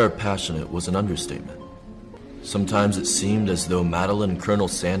their affair passionate was an understatement. Sometimes it seemed as though Madeline and Colonel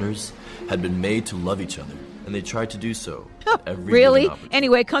Sanders had been made to love each other, and they tried to do so. Really?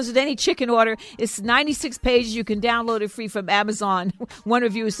 Anyway, it comes with any chicken order. It's 96 pages. You can download it free from Amazon. One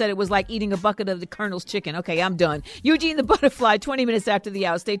reviewer said it was like eating a bucket of the Colonel's chicken. Okay, I'm done. Eugene the Butterfly, 20 minutes after the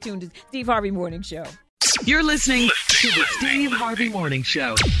hour. Stay tuned to Steve Harvey Morning Show. You're listening to the Steve Harvey Morning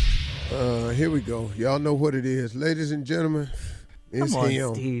Show. Here we go. Y'all know what it is. Ladies and gentlemen, it's Come on,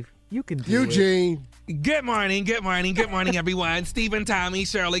 him. Steve. You can do Eugene. Good morning, everyone. Stephen, Tommy,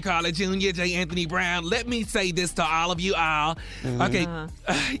 Shirley, Carla Jr., J. Anthony Brown. Let me say this to all of you all. Okay,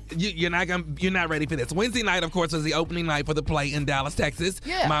 you're not ready for this. Wednesday night, of course, was the opening night for the play in Dallas, Texas.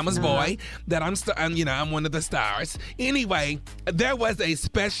 Yeah. Mama's Boy. That I'm one of the stars. Anyway, there was a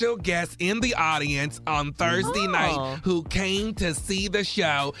special guest in the audience on Thursday night who came to see the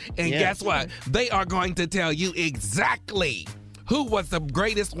show, and guess what? They are going to tell you exactly who was the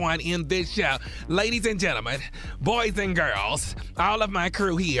greatest one in this show. Ladies and gentlemen, boys and girls, all of my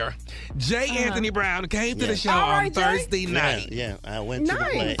crew here, J. Anthony Brown came to the show on Thursday night. Yeah, I went to the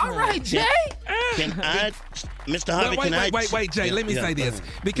play. All right, Jay. Can I, Mr. Harvey, wait, Jay, let me say this.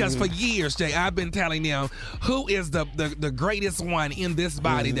 Because for years, Jay, I've been telling them who is the greatest one in this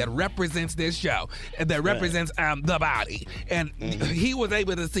body that represents this show, and that represents the body. And he was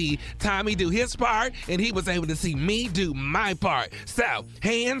able to see Tommy do his part, and he was able to see me do my part. So,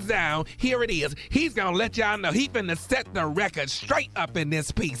 hands down, here it is. He's going to let y'all know. He's finna set the record straight up in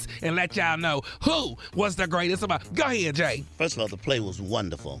this piece and let y'all know who was the greatest of all. Go ahead, Jay. First of all, the play was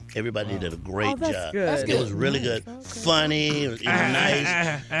wonderful. Everybody did a great job. Good. It was really good. Funny. It was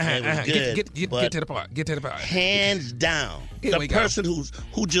nice. It was good. Get to the part. Get to the part. Hands down. The person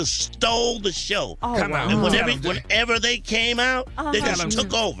who just stole the show. Come on. And whenever they came out, they just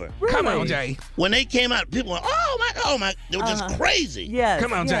took over. Really? Come on, Jay. When they came out, people went, oh my. They were just crazy. Yes.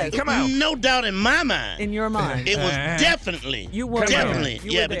 Come on, Jay. Come on. No doubt in my mind. In your mind. It was definitely. You were definitely. there.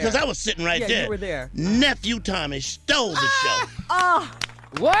 You were there. Because I was sitting right there. You were there. Nephew Tommy stole the show.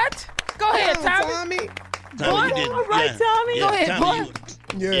 What? Go ahead, Tommy. Tommy did. All right, Tommy. Go ahead, boy.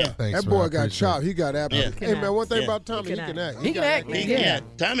 Yeah, Thanks, that boy man. got shot. He got apples. Yeah. Hey, man, one thing about Tommy, he can act. He can act. Yeah,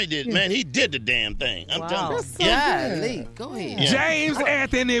 Tommy did. Man, he did the damn thing. I'm telling you. Yeah, go ahead. James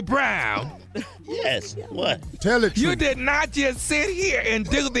Anthony Brown. Yes. What? Tell it. You did not just sit here and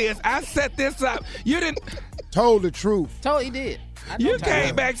do this. I set this up. You didn't. Told the truth. Totally did. You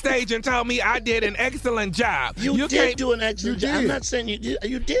came backstage and told me I did an excellent job. You did do an excellent job. I'm not saying you did.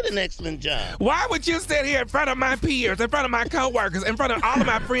 You did an excellent job. Why would you sit here in front of my peers, in front of my coworkers, in front of all of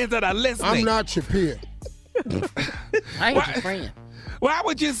my friends that are listening? I'm not your peer. I ain't your friend. Why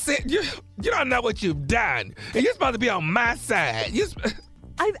would you sit? You don't know what you've done. And you're supposed to be on my side.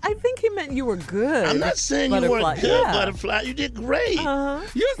 I think he meant you were good. I'm not saying you weren't good, Butterfly. You did great.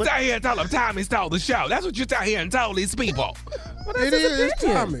 You sat here and told them Tommy stole the show. That's what you sat here and told these people. It is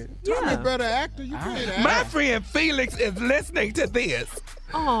Tommy. Tommy's a better actor. You can't act. My friend Felix is listening to this.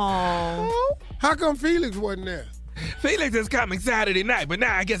 Oh. How come Felix wasn't there? Felix is coming Saturday night, but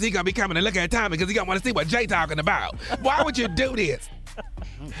now I guess he's going to be coming to look at Tommy because he's going to want to see what Jay talking about. Why would you do this?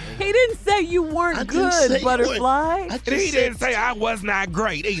 He didn't say you weren't good, Butterfly. He didn't say I was not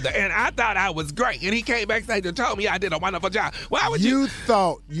great either. And I thought I was great. And he came backstage and told me I did a wonderful job. Why would you? You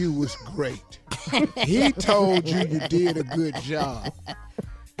thought you was great. He told you you did a good job.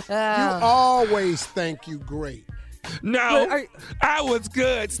 You always think you great. No, I was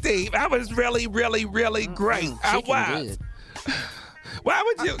good, Steve. I was really, really, really great. I was. Why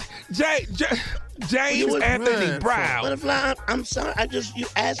would you, James Anthony Brown? Butterfly, I'm sorry. You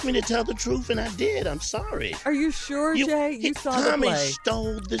asked me to tell the truth, and I did. I'm sorry. Are you sure, Jay? You saw the play. Tommy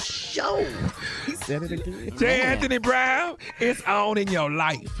stole the show. He said it again. Jay Anthony Brown, it's on in your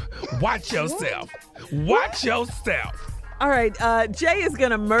life. Watch yourself. Watch yourself. All right, Jay is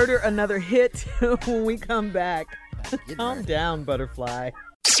going to murder another hit when we come back. Calm down, Butterfly.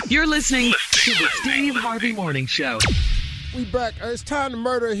 You're listening to the Steve Harvey Morning Show. We back. It's time to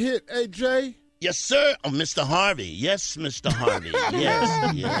murder a hit. Hey, Jay? Yes, sir. Oh, Mr. Harvey. Yes, Mr. Harvey.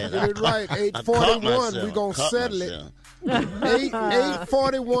 Yes. Get it right. 8:41. We're going to settle it.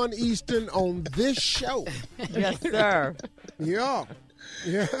 8:41 Eastern on this show. Yes, sir. Yeah.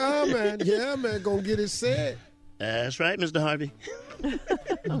 Yeah, man. Going to get it said. That's right, Mr. Harvey.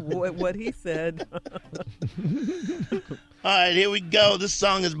 What he said. All right, here we go. This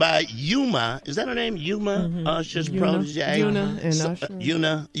song is by Yuma. Is that her name? Yuma? Usher's protege. Yuna and Usher.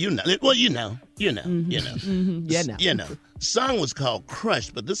 Yuna. Well, you know. Mm-hmm. You know. Song was called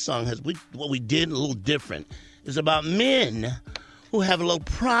Crushed, but this song has what we did a little different. It's about men who have a little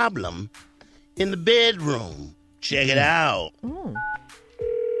problem in the bedroom. Check it out.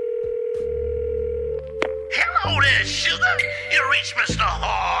 Hello there, sugar. You reached Mr.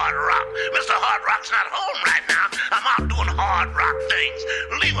 Hard Rock. Mr. Hard Rock's not home right now. I'm out doing hard rock things.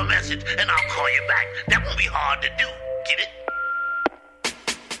 Leave a message and I'll call you back. That won't be hard to do. Get it?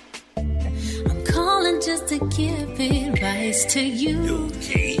 I'm calling just to give advice to you.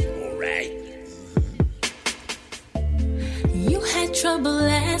 Okay, all right. You had trouble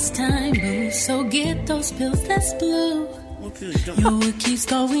last time, boo. So get those pills that's blue. What pills you talking about? It keeps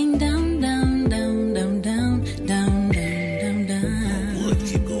going down, down, down, down, down, down, down, down, down. What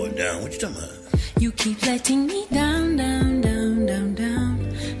keep going down? What you talking about? You keep letting me down, down, down, down, down,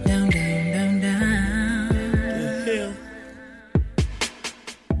 down, down, down, down. The hell?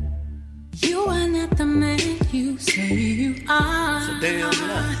 You are not the man you say you are. It's a damn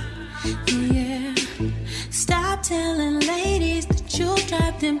lie. Yeah. Stop telling ladies that you'll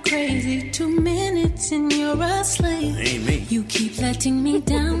drive them crazy. 2 minutes and you're asleep. Ain't me. You keep letting me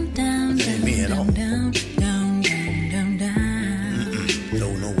down, down, That ain't me at all. down, down, down, down,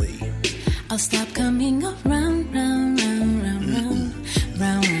 down. No way. I'll stop coming around, round, round, round, round,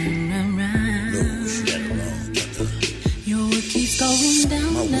 round, round, round. No, she got it wrong, brother. Your wood keeps going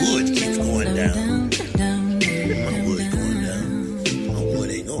down, My down, wood keeps down, going down, down. down, My wood going down. My wood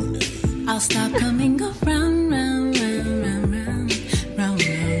ain't going down. I'll stop coming around, round, round, round, round, round,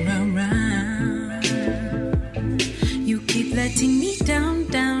 round, round, round. You keep letting me down,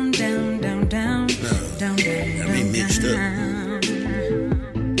 down, down, down, down, down, down, I mean, mixed up. down.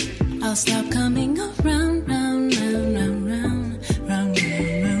 I'll stop coming around, round, round, round, round, round,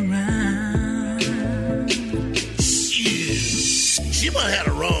 round, round. She might have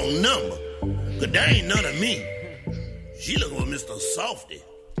the wrong number, but that ain't none of me. She looking for Mr. Softy.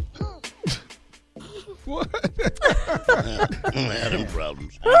 What? I don't have them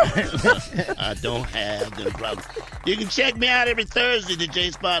problems. I don't have them problems. You can check me out every Thursday, the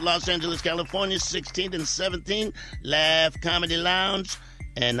J Spot, Los Angeles, California, 16th and 17th, Laugh Comedy Lounge,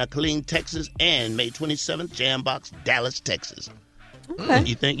 and Killeen, Texas, and May 27th, Jambox, Dallas, Texas. Okay.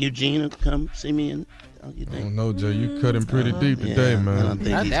 You think Eugene will come see me? You think? I don't know, Jay. You cut him pretty deep today, man. I don't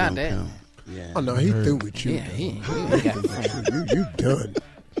think he's doubt gonna that. come. Yeah. Oh, no, he through with you. Yeah, he You done.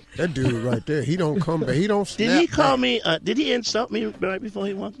 That dude right there, he don't come back. He don't snap Did he call back. me? Did he insult me right before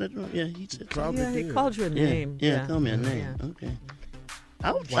he walked that room? Yeah, he said. Probably Yeah, he did. called you a name. Yeah, call me a name. Yeah. Okay.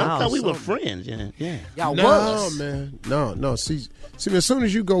 I Wow, thought we were something. friends. Yeah. Y'all No, was. man. No. See, as soon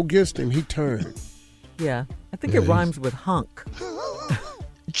as you go against him, he turns. Yeah. I think it rhymes with hunk.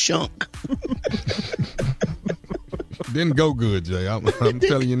 Chunk. Didn't go good, Jay. I'm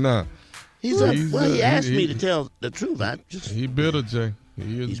telling you now. He asked me to tell the truth. He bitter, Jay.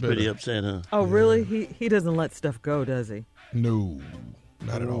 He's bitter. pretty upset, huh? Oh, really? He doesn't let stuff go, does he? No,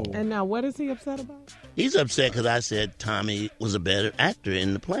 not at all. And now, what is he upset about? He's upset because I said Tommy was a better actor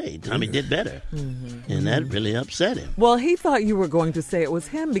in the play. Tommy did better. And that really upset him. Well, he thought you were going to say it was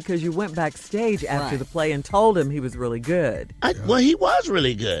him because you went backstage after the play and told him he was really good. Well, he was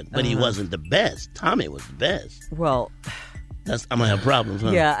really good, but he wasn't the best. Tommy was the best. Well, I'm gonna have problems,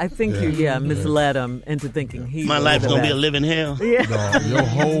 huh? Yeah, I think you misled him into thinking he. My life's gonna be a living hell. Yeah. No, your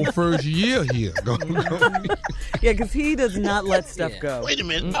whole first year here. Yeah, because he does not let stuff go. Wait a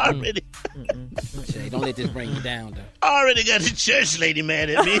minute, already. Shay, don't let this bring you down, though. Already got the church lady mad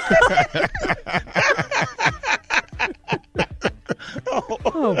at me.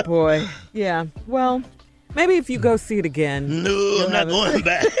 Oh boy. Yeah. Well, maybe if you go see it again. No, I'm not going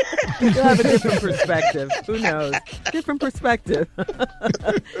back. You'll have a different perspective. Who knows? Different perspective.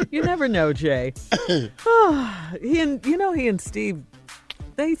 You never know, Jay. He and Steve,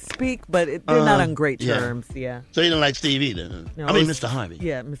 they speak, but they're not on great terms. Yeah. So you don't like Steve either? Huh? No, I mean, Mr. Harvey.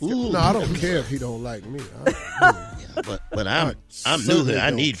 Yeah, Mr. No, I don't care if he don't like me. But I'm new here. I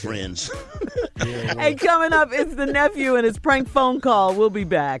need friends. Hey, coming up, it's the nephew and his prank phone call. We'll be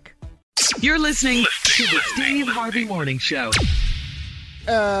back. You're listening to the Steve Harvey Morning Show.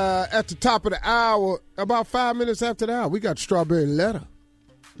 At the top of the hour, about 5 minutes after the hour, we got Strawberry Letter.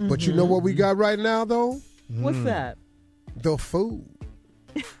 But you know what we got right now, though? What's that? The food.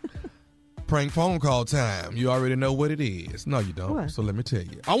 Prank phone call time. You already know what it is. No, you don't. What? So let me tell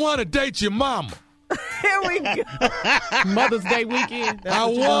you. I want to date your mama. Here we go. Mother's Day weekend. I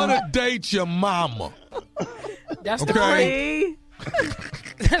want to date your mama. That's the prank.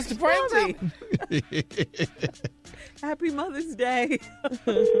 That's the prank. Happy Mother's Day.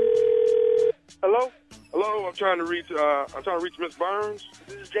 Hello? Hello, I'm trying to reach Miss Burns.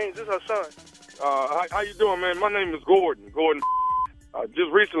 This is James, this is her son. How you doing, man? My name is Gordon. I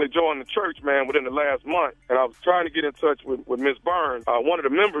just recently joined the church, man, within the last month, and I was trying to get in touch with Miss Burns. One of the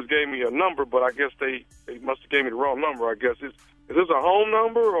members gave me a number, but I guess they must have gave me the wrong number, I guess. Is this a home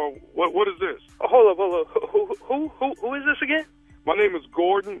number, or what is this? Oh, hold up. Who is this again? My name is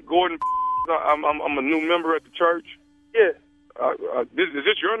Gordon. I'm a new member at the church. Yeah. Is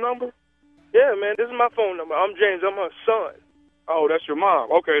this your number? Yeah, man, this is my phone number. I'm James. I'm her son. Oh, that's your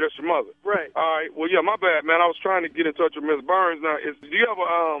mom. Okay, that's your mother. Right. All right. Well, yeah, my bad, man. I was trying to get in touch with Miss Burns. Now, do you have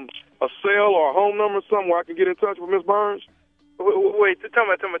a cell or a home number or something where I can get in touch with Miss Burns? Wait, tell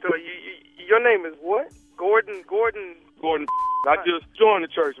me. Your name is what? Gordon. I just joined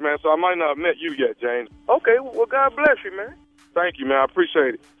the church, man, so I might not have met you yet, James. Okay, well, God bless you, man. Thank you, man. I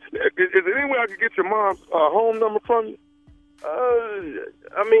appreciate it. Is there any way I could get your mom's home number from you?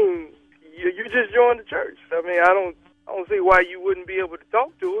 I mean, you just joined the church. I mean, I don't see why you wouldn't be able to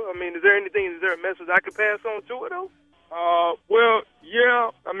talk to her. I mean, is there a message I could pass on to her, though? Well,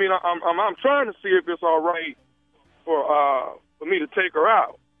 yeah. I mean, I'm trying to see if it's all right for me to take her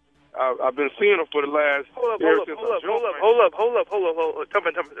out. I've been seeing her for the last. Hold up.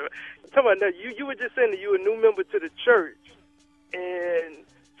 Tell me now. You were just saying that you were a new member to the church, and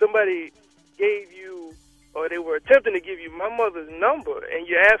somebody gave you, or they were attempting to give you my mother's number, and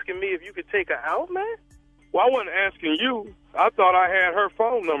you're asking me if you could take her out, man? Well, I wasn't asking you. I thought I had her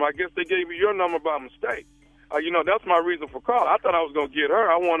phone number. I guess they gave me your number by mistake. That's my reason for calling. I thought I was going to get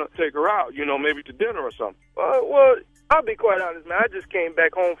her. I want to take her out, maybe to dinner or something. Well, I'll be quite honest, man. I just came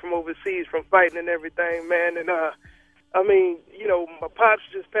back home from overseas from fighting and everything, man. And, I mean, my pops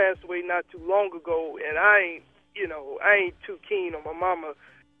just passed away not too long ago, and I ain't too keen on my mama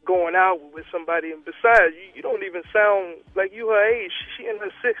going out with somebody. And besides, you don't even sound like you her age. She in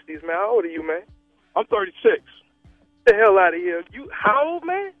her 60s, man. How old are you, man? I'm 36. Get the hell out of here. You how old,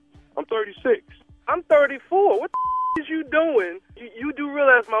 man? I'm 36. I'm 34. What the is you doing? You do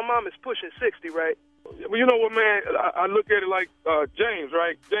realize my mom is pushing 60, right? Well, you know what, man? I look at it like James,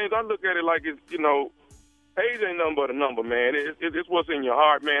 right? James, I look at it like it's, age ain't nothing but a number, man. It's what's in your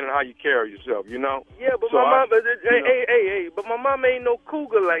heart, man, and how you carry yourself, Yeah, but my mom, but my mom ain't no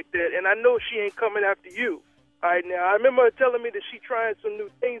cougar like that, and I know she ain't coming after you. All right, now, I remember her telling me that she trying some new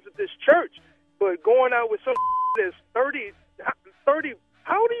things at this church, but going out with some that's 30,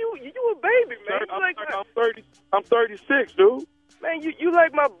 how old are you? You a baby, man. I'm 36, dude. Man, you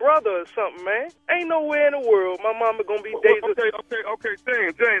like my brother or something, man. Ain't nowhere in the world my mama gonna be dating. Okay,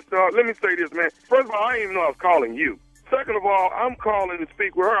 James, let me say this, man. First of all, I didn't even know I was calling you. Second of all, I'm calling to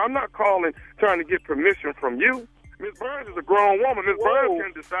speak with her. I'm not calling trying to get permission from you. Miss Burns is a grown woman. Miss Burns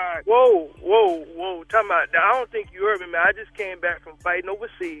can decide. Whoa. Talking about, I don't think you heard me, man. I just came back from fighting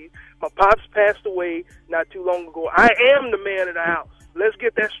overseas. My pops passed away not too long ago. I am the man of the house. Let's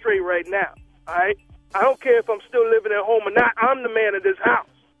get that straight right now, all right? I don't care if I'm still living at home or not. I'm the man of this house,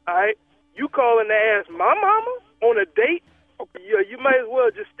 all right? You calling to ask my mama on a date? Yeah, you might as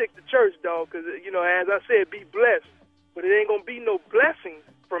well just stick to church, dog, because, as I said, be blessed. But it ain't going to be no blessing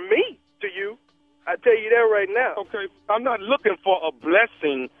from me to you. I tell you that right now. Okay, I'm not looking for a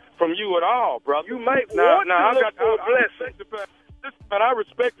blessing from you at all, brother. You might want to look for a blessing. man, I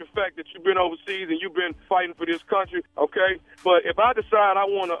respect the fact that you've been overseas and you've been fighting for this country, okay? But if I decide I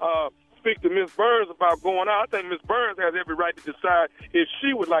want to speak to Ms. Burns about going out, I think Ms. Burns has every right to decide if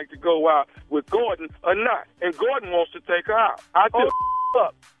she would like to go out with Gordon or not. And Gordon wants to take her out.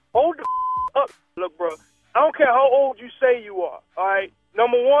 Hold the up. Look, bro, I don't care how old you say you are, all right?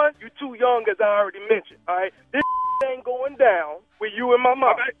 Number one, you too young, as I already mentioned, all right? This ain't going down with you and my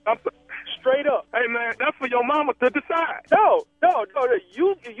mom. Straight up. Hey, man, that's for your mama to decide. No.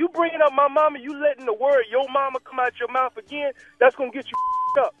 You bringing up my mama, you letting the word your mama come out your mouth again, that's going to get you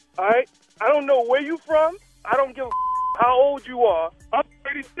up, all right? I don't know where you from. I don't give a how old you are. I'm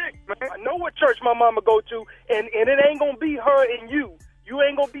 36, man. I know what church my mama go to, and it ain't going to be her and you. You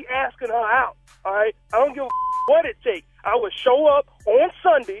ain't going to be asking her out, all right? I don't give a what it takes. I would show up on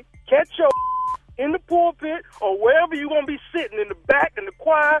Sunday, catch your in the pulpit or wherever you're going to be sitting, in the back, in the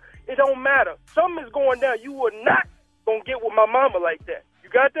choir. It don't matter. Something is going down. You are not going to get with my mama like that. You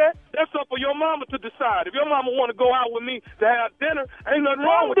got that? That's up for your mama to decide. If your mama want to go out with me to have dinner, ain't nothing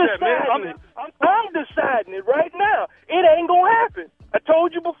wrong with that, man. I'm deciding it right now. It ain't going to happen. I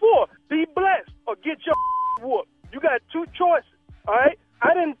told you before, be blessed or get your whooped. You got two choices, all right?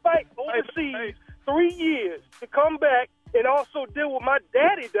 I didn't fight overseas 3 years to come back and also deal with my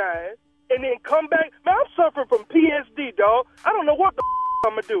daddy dying and then come back. Man, I'm suffering from PSD, dog. I don't know what the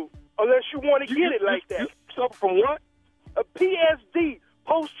I'm going to do unless you want to get it like that. You suffer from what? A PSD,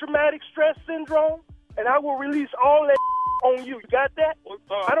 post-traumatic stress syndrome, and I will release all that on you. You got that?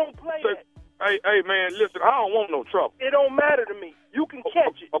 I don't play that. Hey, man, listen, I don't want no trouble. It don't matter to me. You can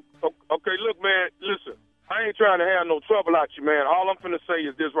catch it. Okay, look, man, listen. I ain't trying to have no trouble out you, man. All I'm finna say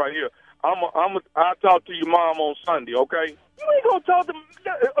is this right here. I'll talk to your mom on Sunday, okay? You ain't gonna talk to me.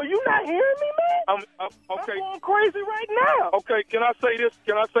 Are you not hearing me, man? Okay. I'm going crazy right now. Okay, can I say this?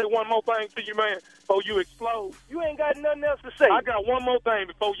 Can I say one more thing to you, man, before you explode? You ain't got nothing else to say. I got one more thing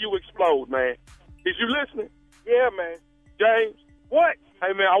before you explode, man. Is you listening? Yeah, man. James? What?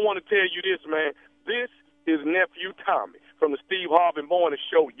 Hey, man, I want to tell you this, man. This is nephew Tommy from the Steve Harvey Morning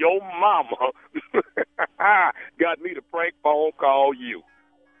Show. Your mama got me to prank phone call you.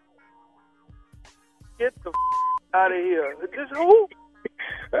 Get the out of here. This who?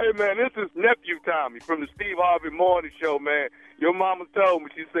 Hey, man, this is nephew Tommy from the Steve Harvey Morning Show, man. Your mama told me,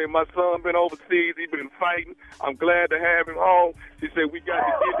 she said, my son been overseas, he been fighting. I'm glad to have him home. She said, we got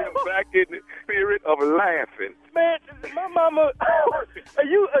to get him back in the spirit of laughing. Man, my mama, are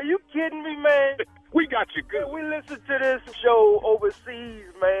you kidding me, man? We got you good. We listen to this show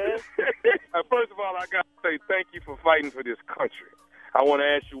overseas, man. First of all, I got to say thank you for fighting for this country. I want to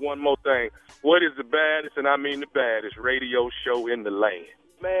ask you one more thing. What is the baddest, and I mean the baddest, radio show in the land?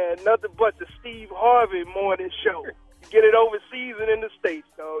 Man, nothing but the Steve Harvey Morning Show. Get it overseas and in the States,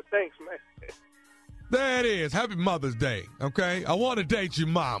 dog. Thanks, man. There it is. Happy Mother's Day, okay? I want to date your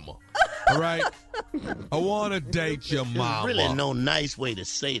mama, all right? I want to date your mama. There's really no nice way to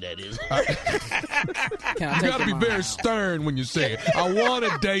say that, is it? You got to be very stern when you say it. I want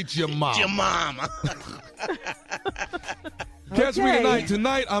to date your mama. Your mama. Catch me tonight.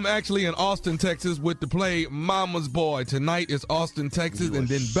 Tonight, I'm actually in Austin, Texas with the play Mama's Boy. Tonight is Austin, Texas, and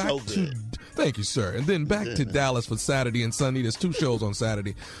then back to... Thank you, sir. And then back to Dallas for Saturday and Sunday. There's 2 shows on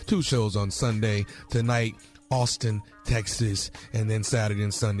Saturday, 2 shows on Sunday. Tonight, Austin, Texas, and then Saturday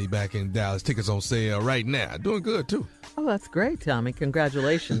and Sunday back in Dallas. Tickets on sale right now. Doing good, too. Oh, that's great, Tommy.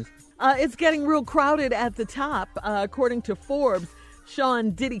 Congratulations. It's getting real crowded at the top. According to Forbes,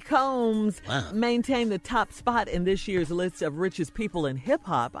 Sean Diddy Combs maintained the top spot in this year's list of richest people in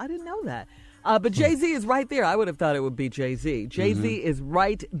hip-hop. I didn't know that. But Jay-Z is right there. I would have thought it would be Jay-Z. Jay-Z is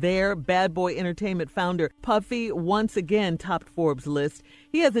right there. Bad Boy Entertainment founder Puffy once again topped Forbes' list.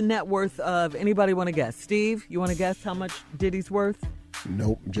 He has a net worth of, anybody want to guess? Steve, you want to guess how much Diddy's worth?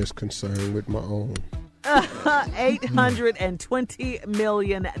 Nope, just concerned with my own. $820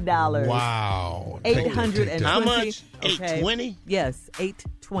 million. Wow. 820. How much? Okay. 820? Yes,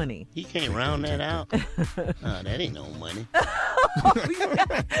 820. He can't round that out. That ain't no money.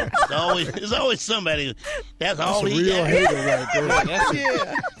 There's always somebody. That's all he real got. hater right there.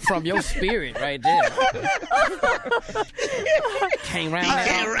 That's from your spirit right there. Can't round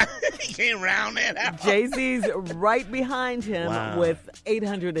that out. He can't round that out. Jay-Z's right behind him with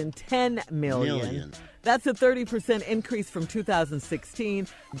 $810 million. That's a 30% increase from 2016.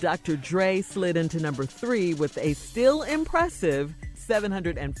 Dr. Dre slid into number 3 with a still impressive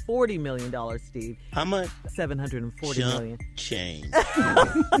 $740 million, Steve. How much? $740 million. Change.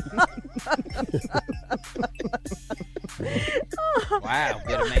 Wow,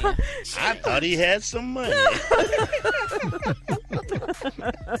 get a man. I thought he had some money.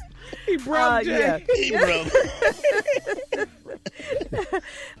 He broke Jay. He broke.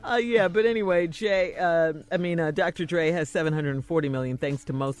 But anyway, Dr. Dre has $740 million thanks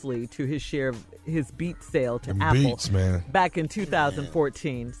to mostly to his share of his Beats sale to Apple. Beats, man. Back in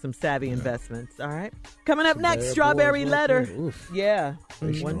 2014. Some savvy investments. All right. Coming up next, Strawberry Letter. Yeah.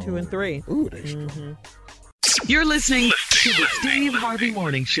 1, 2, and 3. Ooh, they strong. You're listening to the Steve Harvey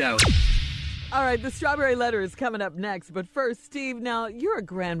Morning Show. All right, the Strawberry Letter is coming up next. But first, Steve, now you're a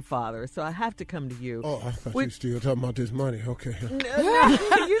grandfather, so I have to come to you. Oh, I thought you were still talking about this money. Okay.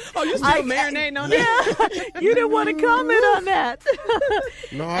 You still marinating on that? Yeah, you didn't want to comment on that.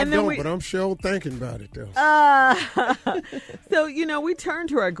 No, I don't, but I'm sure thinking about it, though. So, we turn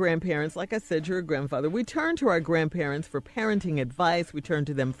to our grandparents. Like I said, you're a grandfather. We turn to our grandparents for parenting advice. We turn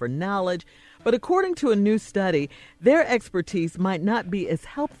to them for knowledge. But according to a new study, their expertise might not be as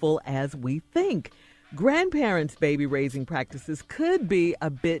helpful as we think. Grandparents' baby raising practices could be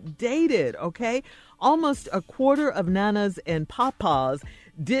a bit dated, okay? Almost a quarter of nanas and papas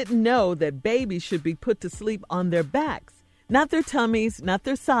didn't know that babies should be put to sleep on their backs. Not their tummies, not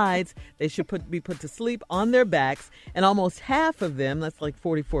their sides. They should be put to sleep on their backs. And almost half of them, that's like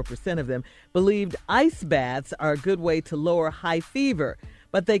 44% of them, believed ice baths are a good way to lower high fever.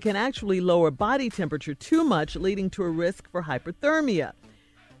 But they can actually lower body temperature too much, leading to a risk for hypothermia.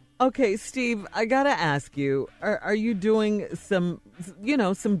 Okay, Steve, I got to ask you, are you doing some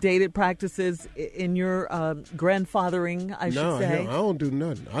dated practices in your grandfathering, I should say? No, I don't do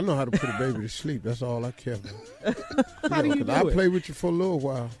nothing. I know how to put a baby to sleep. That's all I care about. How do you do I it? play with you for a little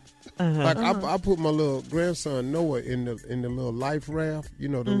while. I put my little grandson Noah in the little life raft, the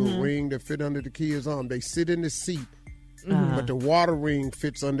little ring that fit under the kids' arm. They sit in the seat. But the water ring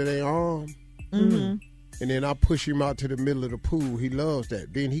fits under their arm. And then I push him out to the middle of the pool. He loves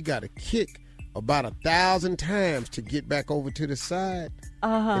that. Then he got to kick about 1,000 times to get back over to the side.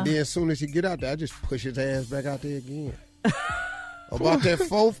 And then as soon as he get out there, I just push his ass back out there again. About that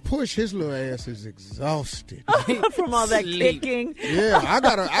fourth push, his little ass is exhausted from all that kicking. Yeah, I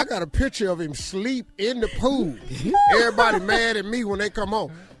got a picture of him sleep in the pool. Everybody mad at me when they come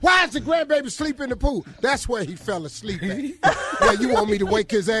home. Why is the grandbaby sleep in the pool? That's where he fell asleep at. Yeah, you want me to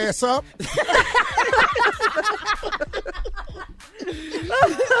wake his ass up?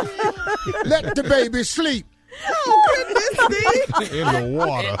 Let the baby sleep. Oh, goodness, Steve. In the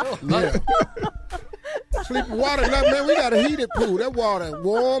water. Yeah. Sleep in water. Now, man, we got a heated pool. That water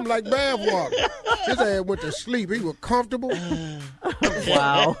warm like bath water. His ass went to sleep. He was comfortable.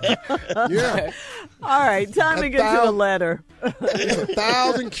 Wow. Yeah. All right, time to get to the letter. It's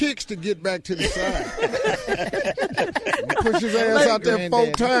 1,000 kicks to get back to the side. Push his ass out there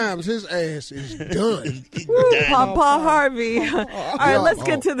 4 times. His ass is done. Papa Harvey. All right, let's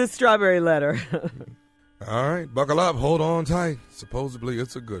get to the Strawberry Letter. All right, buckle up. Hold on tight. Supposedly,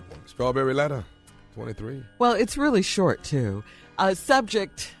 it's a good one. Strawberry Letter 23. Well, it's really short, too.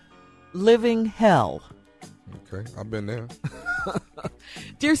 Subject, living hell. Okay, I've been there.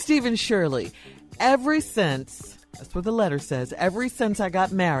 Dear Stephen Shirley, ever since, that's what the letter says, ever since I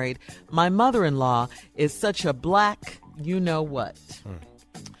got married, my mother-in-law is such a black you-know-what.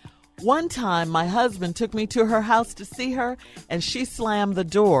 One time, my husband took me to her house to see her, and she slammed the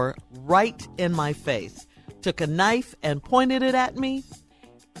door right in my face, took a knife and pointed it at me.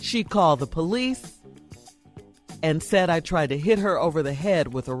 She called the police and said I tried to hit her over the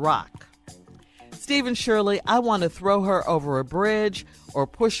head with a rock. Stephen Shirley, I want to throw her over a bridge or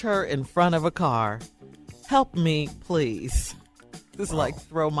push her in front of a car. Help me, please. This is like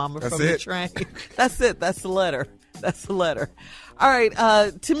throw mama from the train. That's it. That's the letter. That's the letter. All right.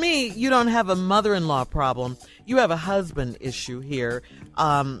 To me, you don't have a mother-in-law problem. You have a husband issue here.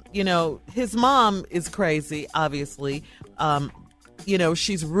 His mom is crazy, obviously.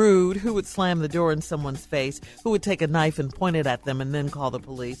 She's rude. Who would slam the door in someone's face? Who would take a knife and point it at them and then call the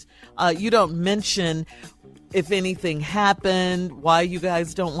police? You don't mention if anything happened, why you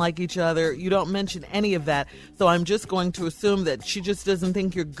guys don't like each other. You don't mention any of that. So I'm just going to assume that she just doesn't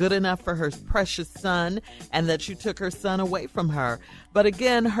think you're good enough for her precious son and that you took her son away from her. But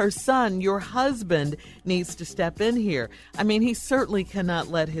again, her son, your husband, needs to step in here. I mean, he certainly cannot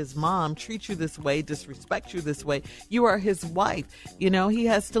let his mom treat you this way, disrespect you this way. You are his wife. He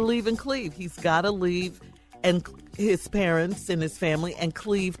has to leave and cleave. He's got to leave and his parents and his family and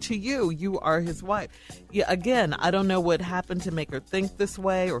cleave to you. You are his wife. Yeah, again, I don't know what happened to make her think this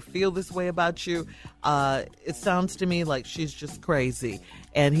way or feel this way about you. It sounds to me like she's just crazy.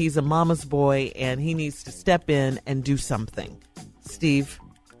 And he's a mama's boy and he needs to step in and do something. Steve?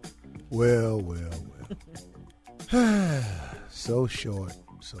 Well. So short,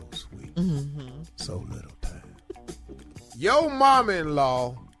 so sweet. So little time. Your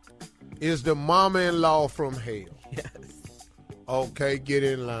mama-in-law is the mama-in-law from hell. Yes. Okay, get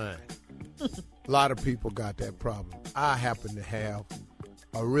in line. A lot of people got that problem. I happen to have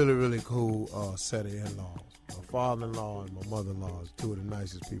a really, really cool set of in-laws. My father-in-law and my mother-in-law is two of the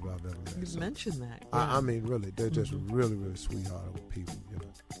nicest people I've ever met. You mentioned that. I mean, really, they're just really, really sweetheart of people, you know.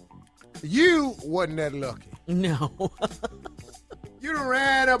 You wasn't that lucky. No. You done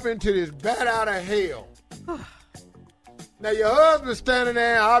ran up into this bat out of hell. Now, your husband standing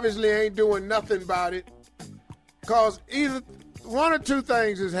there obviously ain't doing nothing about it. Because either one or two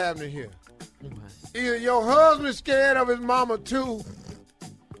things is happening here. Either your husband's scared of his mama too,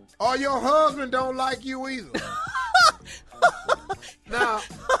 or your husband don't like you either. Now,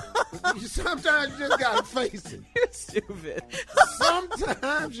 sometimes you just gotta face it. You're stupid.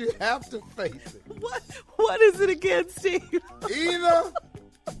 Sometimes you have to face it. What is it again, Steve?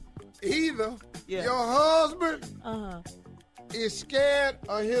 Either your husband is scared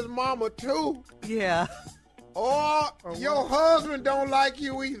of his mama too. Yeah. Or your husband don't like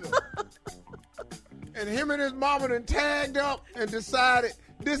you either. And him and his mama done tagged up and decided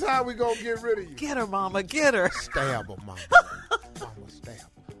this how we gonna get rid of you. Get her, mama, get her. Stab her, mama. Mama, stab her.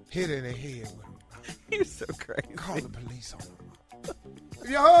 Hit her in the head with her. You're so crazy. Call the police on her. If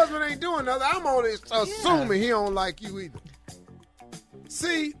your husband ain't doing nothing, I'm only assuming he don't like you either.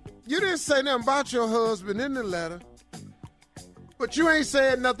 See, you didn't say nothing about your husband in the letter, but you ain't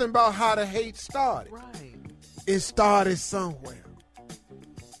said nothing about how the hate started. Right. It started somewhere.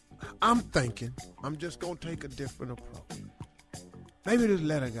 I'm thinking I'm just going to take a different approach. Maybe this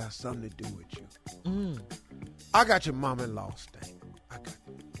letter got something to do with you. I got your mom-in-law stank. I got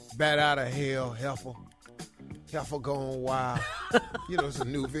bat out of hell, heifer. Heifer gone wild. You know, it's a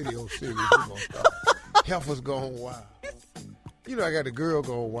new video series. Heifer's gone wild. You know, I got the girl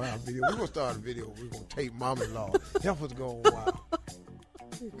going wild video. We're going to start a video. We're going to tape mom-in-law. Heifer's going wild.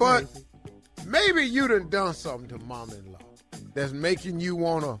 But maybe you done something to mom-in-law that's making you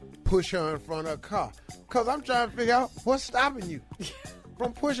want to push her in front of a car. Because I'm trying to figure out what's stopping you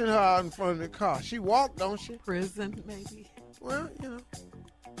from pushing her out in front of the car. She walk, don't she? Prison, maybe. Well, you know.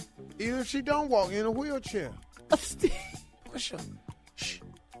 Even if she don't walk in a wheelchair. Push her. Shh.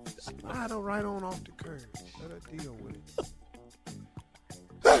 Slide her right on off the curb. Let her deal with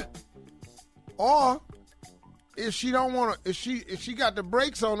it. Or if she don't want to, if she got the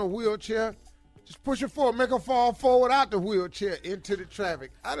brakes on the wheelchair, just push her forward, make her fall forward out the wheelchair into the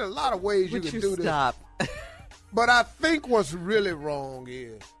traffic. There's a lot of ways you can do this. Stop. But I think what's really wrong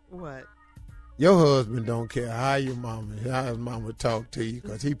is what? Your husband don't care how his mama talk to you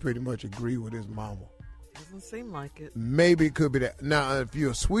because he pretty much agree with his mama. Doesn't seem like it. Maybe it could be that. Now, if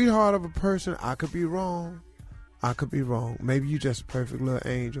you're a sweetheart of a person, I could be wrong. Maybe you just a perfect little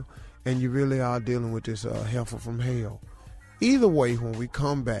angel, and you really are dealing with this heifer from hell. Either way, when we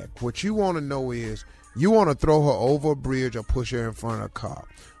come back, what you want to know is you want to throw her over a bridge or push her in front of a car.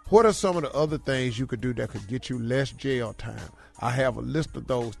 What are some of the other things you could do that could get you less jail time? I have a list of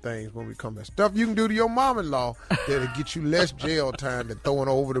those things when we come back. Stuff you can do to your mom-in-law that'll get you less jail time than throwing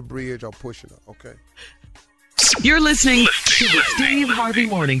her over the bridge or pushing her, okay? You're listening to the Steve Harvey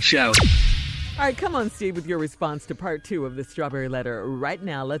Morning Show. All right, come on, Steve, with your response to part 2 of the Strawberry Letter. Right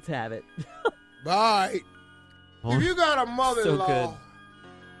now, let's have it. Bye. If you got a mother-in-law so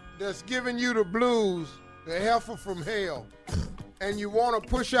that's giving you the blues, the heifer from hell, and you want to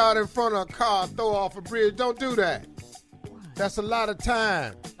push out in front of a car, throw off a bridge, don't do that. That's a lot of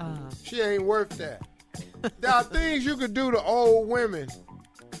time. She ain't worth that. There are things you could do to old women.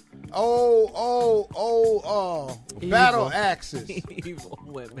 Battle axes. Evil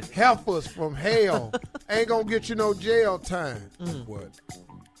women. Heifers from hell. Ain't gonna get you no jail time. What?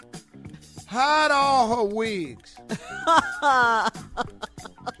 Hide all her wigs.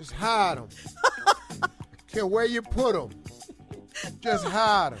 Just hide them. Care where you put them. Just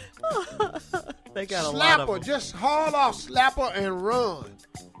hide them. They got a slap lot of her. them. Just haul off, slap her, and run.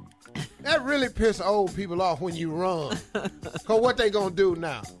 That really pisses old people off when you run. Because what they going to do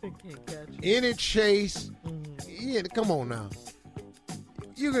now? They can't catch you. Any chase. Yeah, come on now.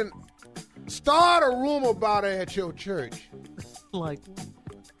 You can start a rumor about her at your church. Like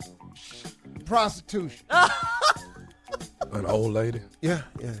prostitution. An old lady? Yeah.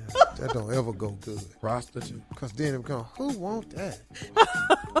 That don't ever go good. Prostitute? Because then it becomes, who want that?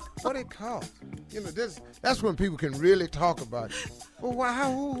 What it cost? You know, that's when people can really talk about it.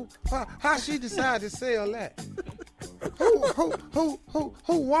 Well, how she decided to sell that? Who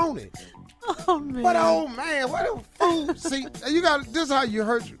want it? Oh man! What old man? What a fool! See, you got this. Is how you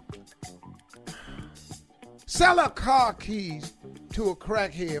hurt you. Sell her car keys to a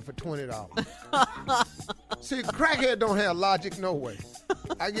crackhead for $20. See, crackhead don't have logic no way.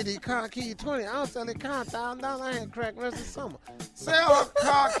 I get these car keys 20. I don't sell that car $1,000. I had crack the rest of the summer. Sell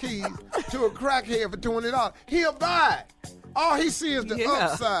car keys to a crackhead for $20. He'll buy it. All he sees is the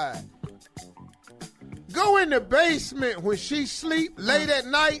upside. Go in the basement when she sleep late at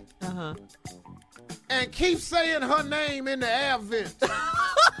night and keep saying her name in the air vent.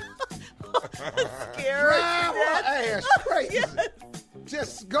 Scary. Drive her ass crazy. Yes.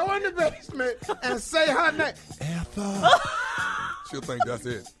 Just go in the basement and say her name. Ethel. She'll think that's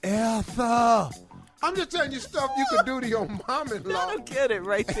it. Ethel. I'm just telling you stuff you could do to your mom-in-law. I don't get it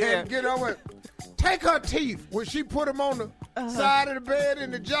right there. And get over it. Take her teeth when she put them on the side of the bed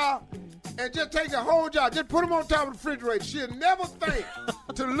in the jar, and just take the whole jar. Just put them on top of the refrigerator. She'll never think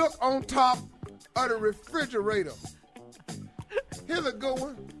to look on top of the refrigerator. Here's a good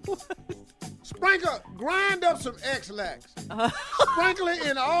one. Grind up some X-Lax. Sprinkle it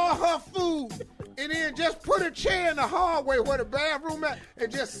in all her food, and then just put a chair in the hallway where the bathroom at, and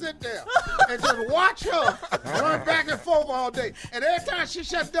just sit there and just watch her run back and forth all day. And every time she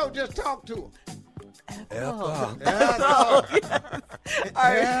shut the door, just talk to her. Ethel.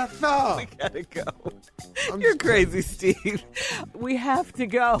 Ethel. We gotta go. You're crazy, Steve. We have to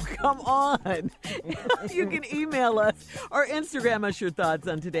go. Come on. You can email us or Instagram us your thoughts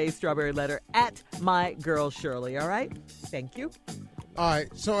on today's Strawberry Letter at MyGirlShirley. All right? Thank you. All right.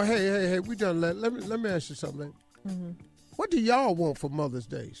 So, hey, we done. Let me ask you something. What do y'all want for Mother's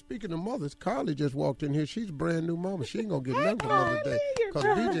Day? Speaking of mothers, Carly just walked in here. She's a brand new mama. She ain't going to get nothing for Mother's Day because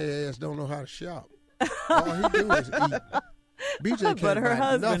BJ ass don't know how to shop. All he do is eat. BJ can't but her buy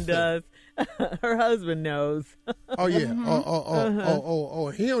husband nothing. does. Her husband knows. Oh, yeah. Oh,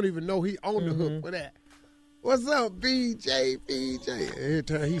 he don't even know he on the hook for that. What's up, BJ? Every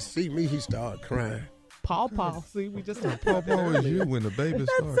time he see me, he start crying. Paw. See, we just Paw is you when the baby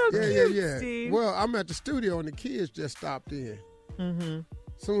starts. So cute, Yeah. Steve. Well, I'm at the studio and the kids just stopped in. As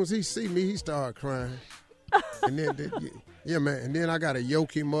soon as he see me, he start crying. And then, man. And then I got to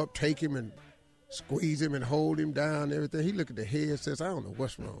yoke him up, take him and squeeze him and hold him down and everything. He look at the head and says, I don't know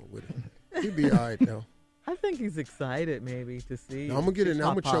what's wrong with him. He be all right, though. I think he's excited, maybe, to see. No, I'm going to get in there.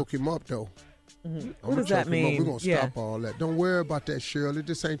 I'm going to choke him up, though. What does that mean? We're going to stop all that. Don't worry about that, Shirley.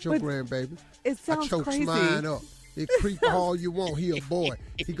 This ain't your grandbaby. It sounds I chokes crazy. mine up. It creep all you want. He a boy.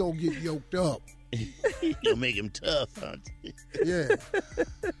 He going to get yoked up. You'll make him tough, aren't you? Yeah.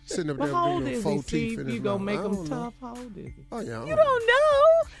 Sitting up there How old with is four he, teeth Steve? in his You gonna mouth. make I him don't know. tough? How old is he? Oh, yeah. You don't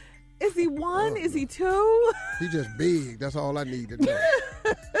know. Is he one? Is he two? He just big. That's all I need to know.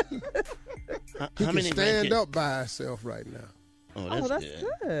 He can stand up by himself right now. Oh, that's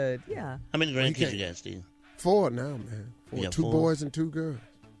good. Yeah. How many grandkids you got, Steve? 4 now, man. You got 2 4? boys and 2 girls.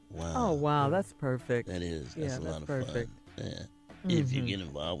 Wow. Oh, wow. That's perfect. That is. That's a lot of perfect. fun. Yeah. If you get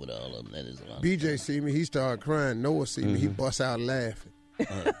involved with all of them, that is a lot. BJ see me, he started crying. Noah see me, he bust out laughing.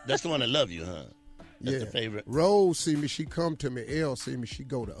 That's the one that love you, huh? That's the favorite. Rose see me, she come to me. Elle see me, she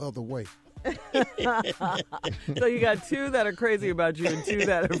go the other way. So you got 2 that are crazy about you and 2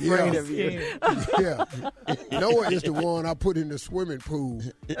 that are afraid of you. Yeah. Noah is the one I put in the swimming pool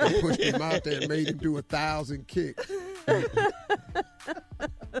and pushed him out there and made him do 1,000 kicks.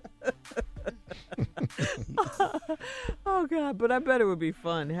 Oh, God. But I bet it would be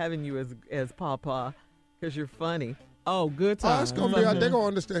fun having you as Papa because you're funny. Oh, good time. Oh, it's gonna be. They're gonna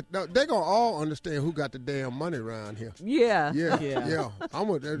understand. They're gonna all understand who got the damn money around here. Yeah.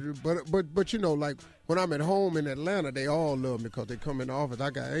 But you know, like when I'm at home in Atlanta, they all love me because they come in the office. I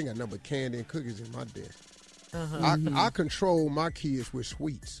ain't got nothing but candy and cookies in my desk. I control my kids with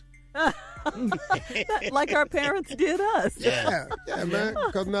sweets. Like our parents did us. Yeah, man.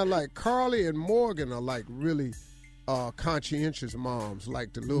 Because now, like Carly and Morgan are like really conscientious moms.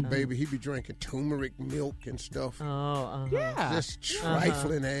 Like the little baby, he be drinking turmeric milk and stuff. Yeah. Just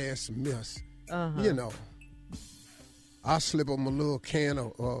trifling ass mess. You know. I slip them a little can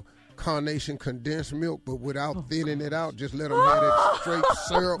of carnation condensed milk, but without thinning it out. Just let them have that straight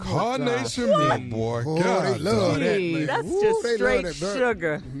syrup. Carnation milk, boy. God, they love that, man. That's Ooh, just they straight love that,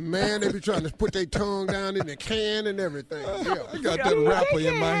 sugar. Man, they be trying to put their tongue down in the can and everything. Yeah. I got that rapper They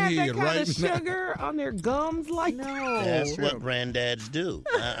in my can't have head that kind right of now. sugar on their gums like That's what granddads do.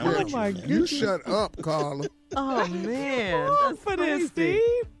 I'm with you, man. You shut up, Carla. Oh, man. That's for this, crazy.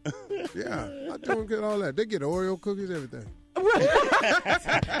 Steve. Yeah, I don't get all that. They get Oreo cookies, everything.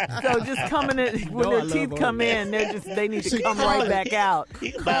 So just coming in when their teeth come in, they need to come right back out.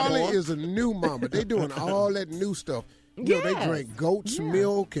 Carly is a new mama. They doing all that new stuff. You know, they drink goat's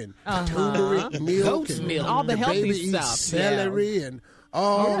milk and turmeric milk. Goat's and milk. All the healthy baby stuff, eats celery and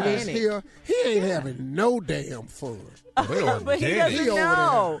all this here. He ain't having no damn fun. But he doesn't He over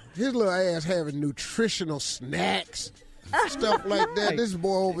know. there. His little ass having nutritional snacks stuff like that. This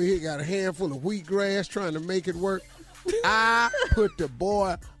boy over here got a handful of wheatgrass trying to make it work. I put the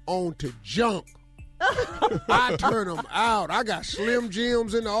boy on to junk. I turn him out. I got Slim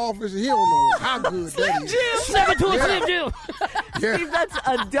Jims in the office. He don't know how good that is. Slim Jim. Steve, that's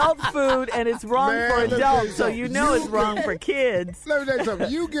adult food, and it's wrong for adults, so you know it's wrong for kids. Let me tell you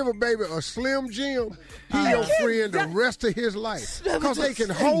something. You give a baby a Slim Jim, he your friend the rest of his life. Because they can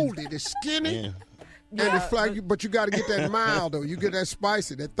hold it. It's skinny, and it's flaky, but you got to get that mild, though. You get that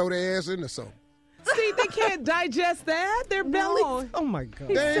spicy, that throw their ass into something. See, they can't digest that. Their belly. Oh, my God.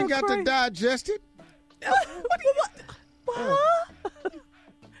 They ain't got to digest it.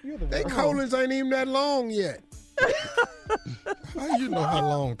 They colons ain't even that long yet. How you know how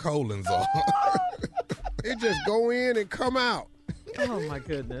long colons are? It just go in and come out. Oh, my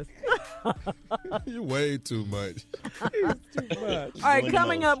goodness. You way too much. All right,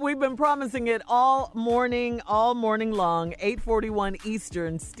 coming up, we've been promising it all morning long, 8:41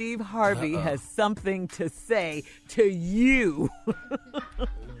 Eastern. Steve Harvey has something to say to you.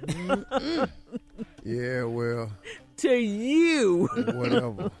 Yeah, well. To you.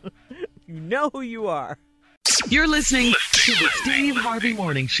 Whatever. You know who you are. You're listening to the Steve Harvey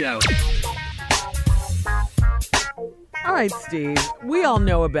Morning Show. All right, Steve, we all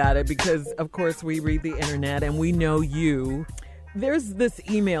know about it because, of course, we read the internet and we know you. There's this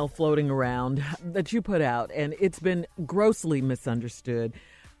email floating around that you put out, and it's been grossly misunderstood.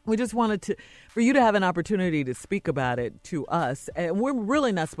 We just wanted for you to have an opportunity to speak about it to us. And we're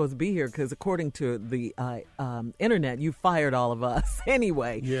really not supposed to be here because, according to the internet, you fired all of us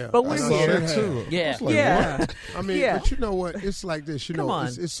anyway. Yeah, but we're here too. Yeah, like, yeah. I mean, but you know what? It's like this. You know,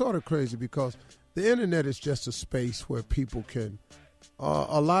 it's sort of crazy because the internet is just a space where people can.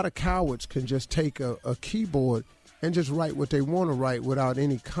 A lot of cowards can just take a keyboard and just write what they want to write without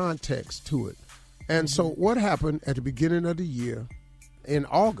any context to it. And so, what happened at the beginning of the year? In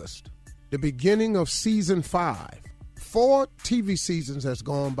August, the beginning of season 5, 4 TV seasons has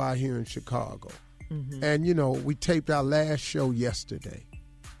gone by here in Chicago. Mm-hmm. And, you know, we taped our last show yesterday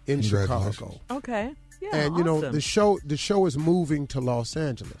in Chicago. Okay. Yeah, and, you know, the show is moving to Los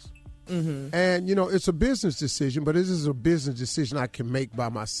Angeles. Mm-hmm. And, you know, it's a business decision, but this is a business decision I can make by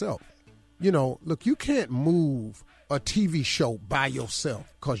myself. You know, look, you can't move a TV show by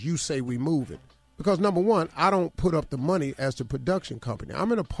yourself because you say we move it. Because, number one, I don't put up the money as the production company.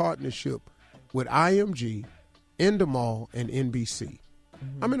 I'm in a partnership with IMG, Endemol, and NBC.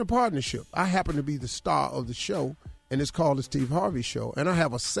 Mm-hmm. I'm in a partnership. I happen to be the star of the show, and it's called The Steve Harvey Show, and I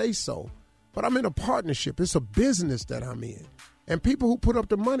have a say-so. But I'm in a partnership. It's a business that I'm in. And people who put up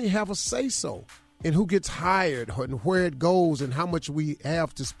the money have a say-so in who gets hired and where it goes and how much we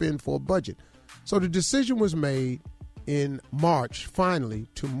have to spend for a budget. So the decision was made in March, finally,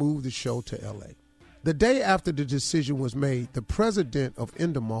 to move the show to L.A. The day after the decision was made, the president of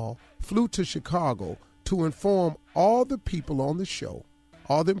Endemol flew to Chicago to inform all the people on the show,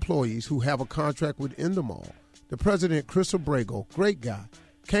 all the employees who have a contract with Endemol. The president, Chris Abrego, great guy,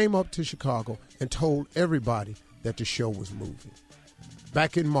 came up to Chicago and told everybody that the show was moving.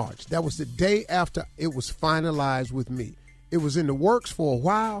 Back in March. That was the day after it was finalized with me. It was in the works for a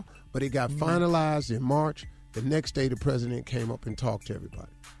while, but it got finalized in March. The next day, the president came up and talked to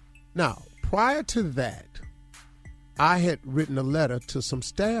everybody. Now, prior to that, I had written a letter to some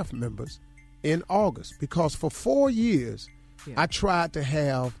staff members in August because for 4 years, I tried to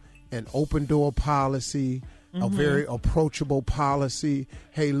have an open door policy, a very approachable policy.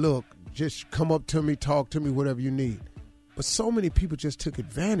 Hey, look, just come up to me, talk to me, whatever you need. But so many people just took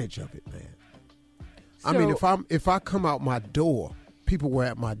advantage of it, man. So, I mean, if I come out my door, people were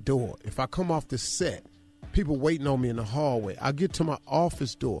at my door. If I come off the set, people waiting on me in the hallway. I get to my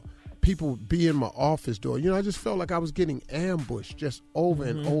office door. People be in my office door. You know, I just felt like I was getting ambushed just over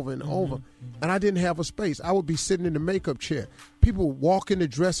and over and over. And I didn't have a space. I would be sitting in the makeup chair. People would walk in the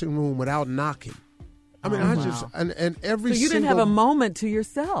dressing room without knocking. I mean, and every So you didn't have a moment to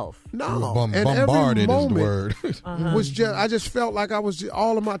yourself. No. And every moment was just, I just felt like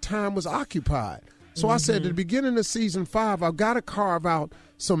all of my time was occupied. So I said at the beginning of season 5, I've got to carve out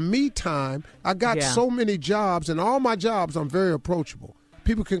some me time. I got so many jobs, and all my jobs, I'm very approachable.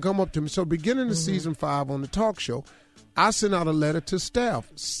 People can come up to me. So beginning of season 5 on the talk show, I sent out a letter to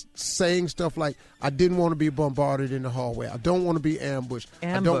staff saying stuff like, I didn't want to be bombarded in the hallway. I don't want to be ambushed.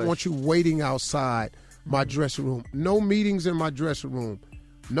 I don't want you waiting outside my dressing room. No meetings in my dressing room.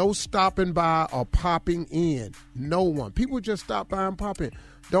 No stopping by or popping in. No one. People just stop by and pop in.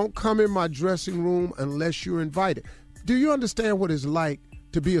 Don't come in my dressing room unless you're invited. Do you understand what it's like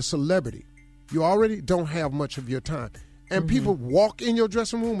to be a celebrity? You already don't have much of your time. And people walk in your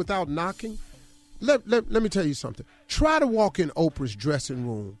dressing room without knocking. let me tell you something. Try to walk in Oprah's dressing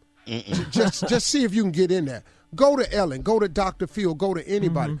room. Just see if you can get in there. Go to Ellen, go to Dr. Phil, go to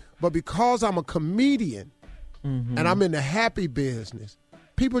anybody. But because I'm a comedian and I'm in the happy business,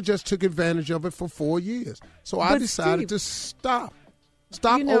 people just took advantage of it for 4 years. So I decided to stop.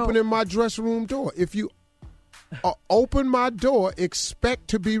 Stop opening my dressing room door. If you open my door, expect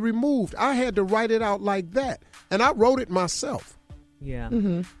to be removed. I had to write it out like that. And I wrote it myself. Yeah.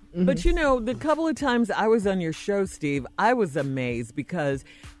 But the couple of times I was on your show, Steve, I was amazed because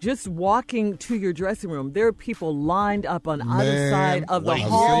just walking to your dressing room, there are people lined up on either side of the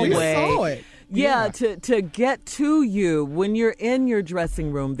hallway. We saw it. Yeah, to get to you when you're in your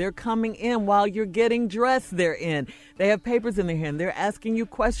dressing room. They're coming in while you're getting dressed. They're in. They have papers in their hand. They're asking you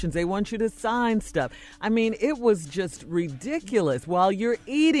questions. They want you to sign stuff. I mean, it was just ridiculous. While you're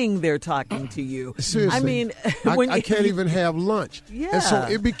eating, they're talking to you. Seriously. I mean, I can't even have lunch. Yeah. And so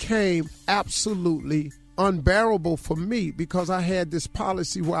it became absolutely unbearable for me because I had this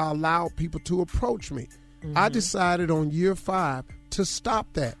policy where I allowed people to approach me. I decided on year 5 to stop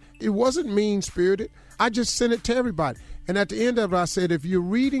that. It wasn't mean-spirited. I just sent it to everybody. And at the end of it, I said, if you're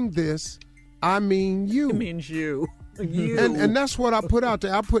reading this, I mean you. It means you. You. And that's what I put out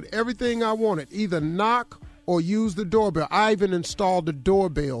there. I put everything I wanted, either knock or use the doorbell. I even installed the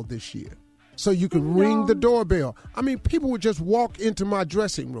doorbell this year so you could ring the doorbell. I mean, people would just walk into my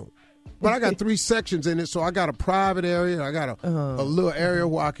dressing room. But I got 3 sections in it, so I got a private area. I got a little area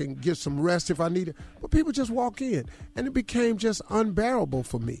where I can get some rest if I need it. But people just walk in, and it became just unbearable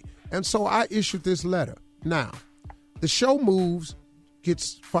for me. And so I issued this letter. Now, the show moves,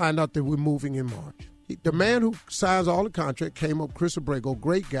 find out that we're moving in March. The man who signs all the contract came up, Chris Abrego,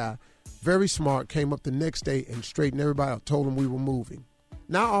 great guy, very smart, came up the next day and straightened everybody out, told them we were moving.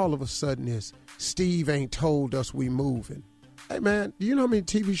 Now all of a sudden Steve ain't told us we moving. Hey, man, do you know how many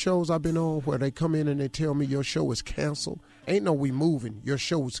TV shows I've been on where they come in and they tell me your show is canceled? Ain't no we moving. Your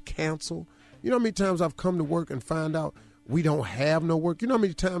show is canceled. You know how many times I've come to work and find out we don't have no work? You know how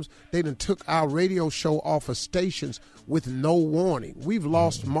many times they done took our radio show off of stations with no warning? We've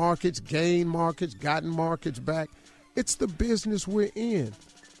lost markets, gained markets, gotten markets back. It's the business we're in.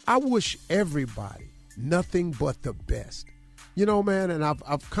 I wish everybody nothing but the best. You know, man, and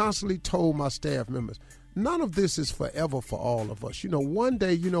I've constantly told my staff members, none of this is forever for all of us. One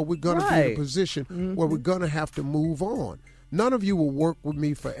day, we're going to be in a position where we're going to have to move on. None of you will work with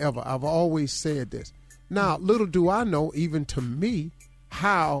me forever. I've always said this. Now, little do I know, even to me,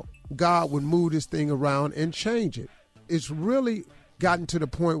 how God would move this thing around and change it. It's really gotten to the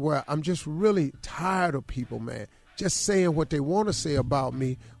point where I'm just really tired of people, man, just saying what they want to say about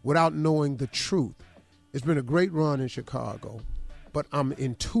me without knowing the truth. It's been a great run in Chicago, but I'm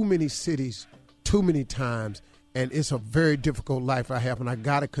in too many cities too many times, and it's a very difficult life I have, and I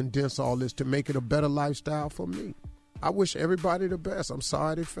got to condense all this to make it a better lifestyle for me. I wish everybody the best. I'm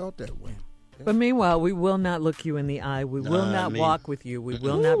sorry they felt that way. But meanwhile, we will not look you in the eye. We will not walk with you. We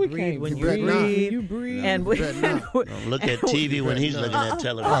will not breathe when you breathe. And we don't look at TV when he's looking at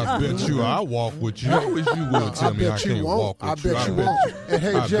television. I bet you I'll walk with you. I wish you would tell me I can't walk with you. I bet you won't. And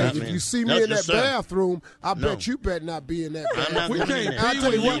hey, Jay, if you see me in that bathroom, I bet you better not be in that bathroom. We can't I'll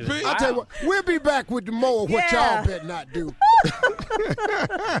tell you what, we'll be back with more of what y'all better not do.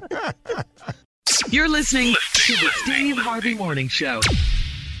 You're listening to the Steve Harvey Morning Show.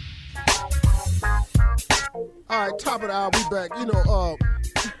 All right, top of the hour, we back.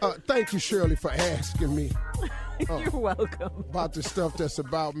 Thank you, Shirley, for asking me. You're welcome. About the stuff that's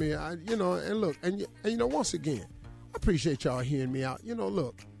about me. And look, and once again, I appreciate y'all hearing me out.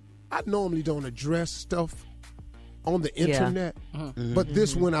 Look, I normally don't address stuff on the internet, but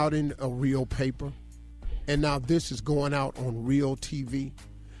this went out in a real paper, and now this is going out on real TV.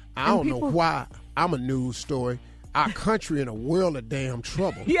 I don't know why I'm a news story. Our country in a world of damn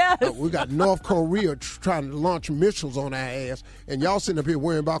trouble. Yes. We got North Korea trying to launch missiles on our ass, and y'all sitting up here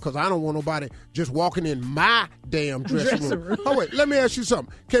worrying about because I don't want nobody just walking in my damn dressing room. Oh, wait, let me ask you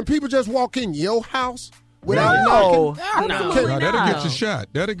something. Can people just walk in your house without knocking? No, that'll get you shot.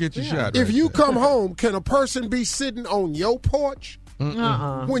 That'll get you shot. If you come home, can a person be sitting on your porch?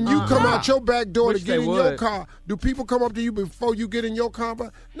 When you come out your back door to get in your car, do people come up to you before you get in your car?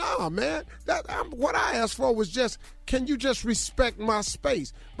 No, man. What I asked for was just, can you just respect my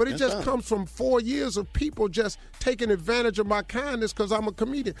space? But it just comes from 4 years of people just taking advantage of my kindness because I'm a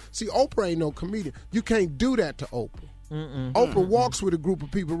comedian. See, Oprah ain't no comedian. You can't do that to Oprah. Oprah walks with a group of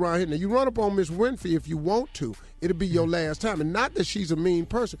people around here. Now, you run up on Miss Winfrey if you want to. It'll be your last time. And not that she's a mean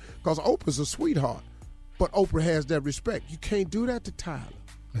person, because Oprah's a sweetheart. But Oprah has that respect. You can't do that to Tyler.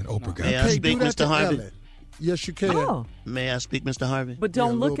 And Oprah got May I speak, Mr. Harvey? Yes, you can. Oh. May I speak, Mr. Harvey? But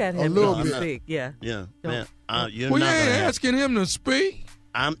don't look at him little when you bit. speak. Yeah. Yeah, Don't. man. You're Well, not you ain't gonna have- asking him to speak.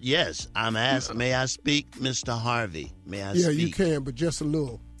 I'm asked. May I speak, Mr. Harvey? May I Yeah, speak? you can, but just a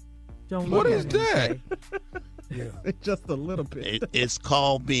little. Don't What look is at him. that? Yeah. Just a little bit. It's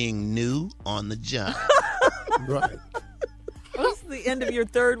called being new on the job. Right. This is the end of your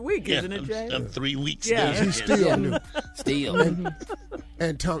third week, isn't it, Jay? I'm 3 weeks Yeah. in. He's still new. Still.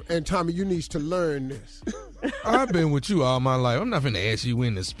 And Tommy, you need to learn this. I've been with you all my life. I'm not finna ask you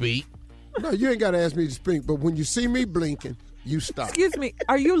when to speak. No, you ain't got to ask me to speak, but when you see me blinking, you stop. Excuse me.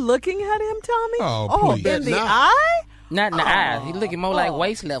 Are you looking at him, Tommy? Oh, please. In the Not. eye? Not in the eyes. He's looking more like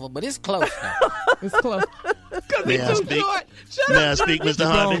waist level, but it's close now. It's close. May I speak? May I speak, Mr. Keep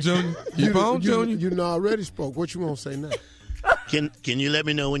on, Harvey? Junior. Keep on, Junior. You know, I already spoke. What you want to say now? Can you let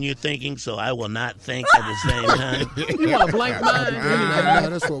me know when you're thinking so I will not think at the same time? You got a blank mind. No,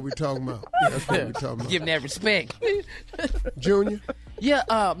 that's what we're talking about. That's what we're talking about. Give him that respect. Junior? Yeah,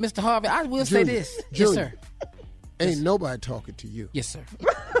 Mr. Harvey, I will say Junior. this. Junior. Yes, sir. Ain't nobody talking to you. Yes, sir.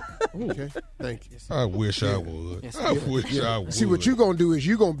 Okay, thank you. I wish I would. Yes, I wish I would. See, what you going to do is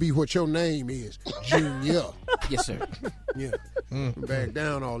you going to be what your name is, Junior. Yes, sir. Yeah. Back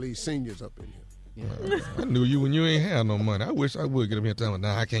down all these seniors up in here. I knew you when you ain't had no money. I wish I would get up here and tell me,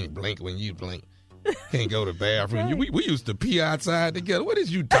 nah, I can't blink when you blink. Can't go to the bathroom. We used to pee outside together. What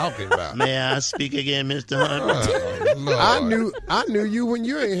is you talking about? May I speak again, Mr. Harvey? Oh, Lord. I knew you when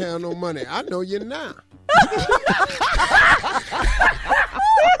you ain't had no money. I know you now.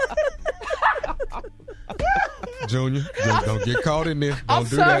 Junior, don't get caught in this. I'm Don't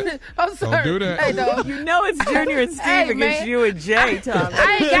do sorry. that. I'm sorry. Don't do that. Hey, dog. You know it's Junior and Steve Hey, against man. you and Jay, Tommy.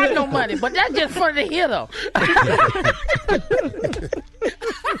 I ain't got no money, but that's just for the hear, though.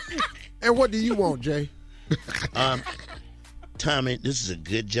 And what do you want, Jay? Tommy, this is a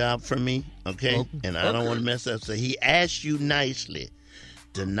good job for me, okay? And I don't want to mess up. So he asked you nicely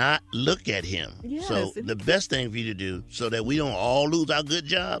to not look at him. Yes, So the best thing for you to do so that we don't all lose our good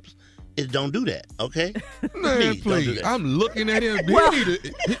jobs is don't do that, okay? Man, Please, don't do please. that. I'm looking at him. Well, he's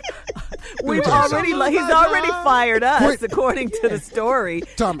We've already he's already fired us, Quit. according to the story.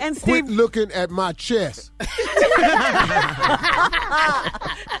 Tom, And quit Steve, looking at my chest.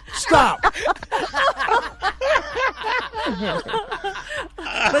 Stop. but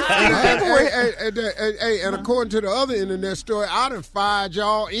Steve, people were Hey, and according to the other internet story, I done fired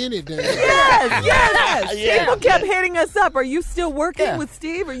y'all any day. yes. Yeah. People kept hitting us up. Are you still working Yeah. with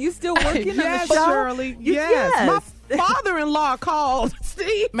Steve? Are you still working Yes, on the show? Shirley. Yes. My father-in-law called.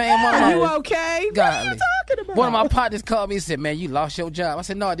 Steve, Man, one of are my- you okay? What are you Golly. talking about? One of my partners called me and said, man, you lost your job. I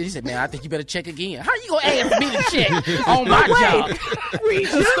said, no, I didn't. He said, man, I think you better check again. How you going to ask me to check on my job? Read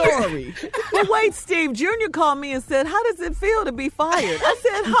the story. But wait, Steve, Junior called me and said, how does it feel to be fired? I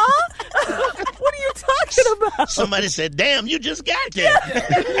said, huh? What are you talking about? Somebody said, damn, you just got there.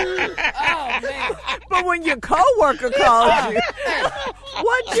 Oh, man. But when your coworker calls you,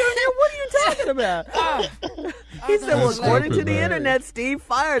 what, Junior? What are you talking about? He said, well, That's according to stupid, the man. internet, Steve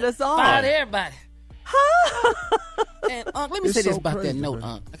fired us all. Fired everybody. And, let me It's say this so about crazy, that note,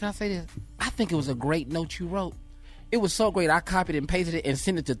 man. Can I say this? I think it was a great note you wrote. It was so great. I copied and pasted it and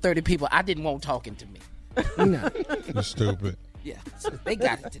sent it to 30 people I didn't want talking to me. You're stupid. Yeah, so they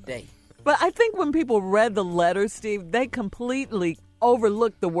got it today. But I think when people read the letter, Steve, they completely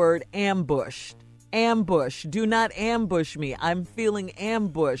overlooked the word ambushed. Ambush. Do not ambush me. I'm feeling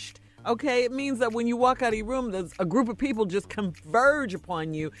ambushed. Okay, it means that when you walk out of your room, there's a group of people just converge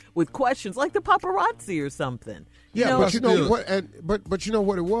upon you with questions like the paparazzi or something. Yeah, but you know still- what? But you know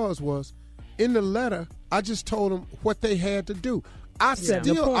what it was in the letter. I just told them what they had to do. I An still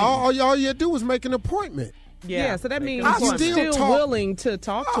appointment. all you had to do was make an appointment. Yeah, so that means I you're still still talk- willing to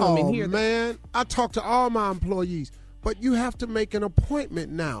talk to him and hear man, I talk to all my employees, but you have to make an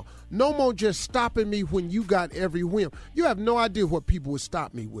appointment now. No more just stopping me when you got every whim. You have no idea what people would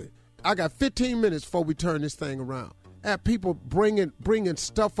stop me with. I got 15 minutes before we turn this thing around. I have people bringing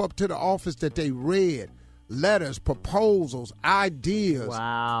stuff up to the office that they read, letters, proposals, ideas.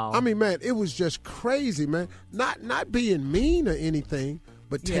 Wow. I mean, man, it was just crazy, man. Not being mean or anything,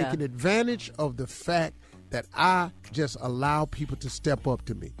 but Yeah. taking advantage of the fact that I just allow people to step up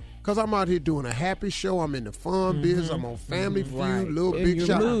to me. Because I'm out here doing a happy show. I'm in the fun biz. I'm on Family Feud, Little and Big your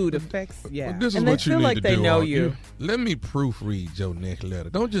Shot. mood affects, yeah. Well, this is And they what you feel need like to they do. know Art. you. Let me proofread your next letter.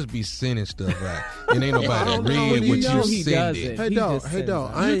 Don't just be sending stuff out and ain't I nobody don't know read what what he you knows. He send doesn't. it. Hey, He dog, just sends it.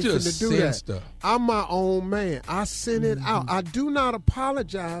 I You ain't just finna do send that. stuff. I'm my own man. I send it out. I do not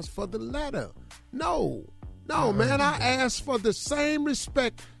apologize for the letter. No, man. I ask for the same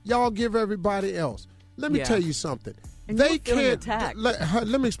respect y'all give everybody else. Let me Yeah. tell you something. And They you're feeling can't. attacked.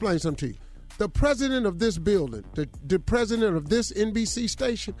 Let me explain something to you. the president of this building, the president of this NBC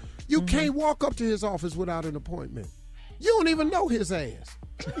station, you can't walk up to his office without an appointment. You don't even know his ass.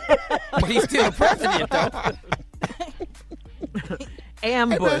 But he's still the president, though.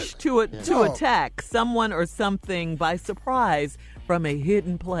 Ambush to attack someone or something by surprise from a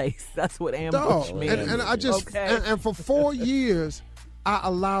hidden place. That's what ambush means. And I just and for 4 years, I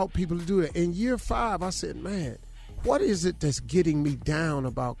allowed people to do that. In year 5, I said, man, what is it that's getting me down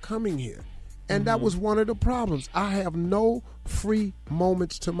about coming here? And that was one of the problems. I have no free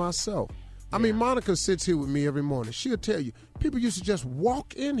moments to myself. I mean, Monica sits here with me every morning. She'll tell you, people used to just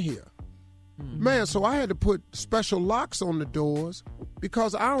walk in here. Man, so I had to put special locks on the doors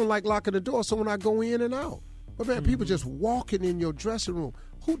because I don't like locking the door, so when I go in and out. But, man, people just walking in your dressing room.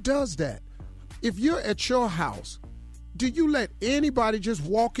 Who does that? If you're at your house, do you let anybody just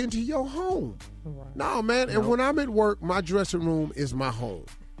walk into your home? Right. No, man. And when I'm at work, my dressing room is my home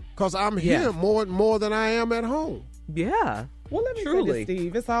because I'm here more than I am at home. Yeah. Well, let me say this,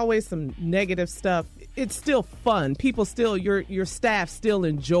 Steve. It's always some negative stuff. It's still fun. People still, your staff still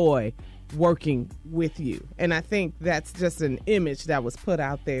enjoy working with you. And I think that's just an image that was put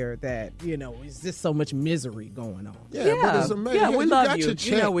out there that, is just so much misery going on. Yeah, but it's amazing. Yeah, we love you.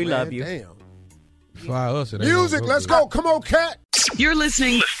 Check, we man. love you. Damn. Fire us. Music, let's go. Come on, Cat. You're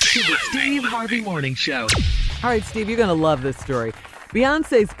listening to the Steve Harvey Morning Show. All right, Steve, you're going to love this story.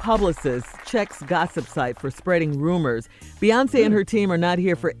 Beyonce's publicist checks gossip site for spreading rumors. Beyonce and her team are not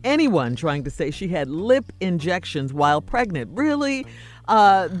here for anyone trying to say she had lip injections while pregnant. Really?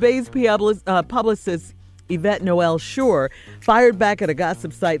 Bay's publicist Yvette Noel Schur fired back at a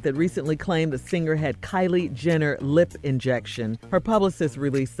gossip site that recently claimed the singer had Kylie Jenner lip injection. Her publicist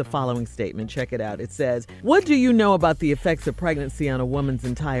released the following statement. Check it out. It says, "What do you know about the effects of pregnancy on a woman's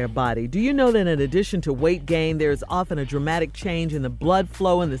entire body? Do you know that in addition to weight gain, there is often a dramatic change in the blood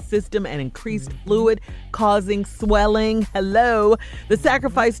flow in the system and increased fluid causing swelling? Hello. The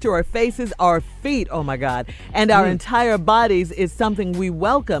sacrifice to our faces, our feet, oh my God, and our entire bodies is something we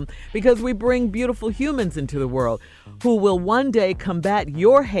welcome because we bring beautiful humans into the world who will one day combat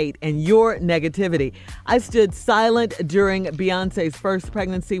your hate and your negativity. I stood silent during Beyonce's first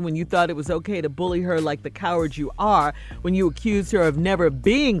pregnancy when you thought it was okay to bully her like the coward you are when you accused her of never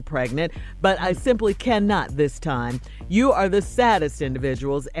being pregnant, but I simply cannot this time. You are the saddest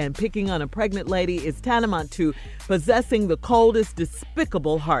individuals, and picking on a pregnant lady is tantamount to possessing the coldest,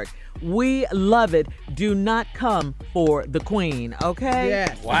 despicable heart. We love it. Do not come for the queen, okay?"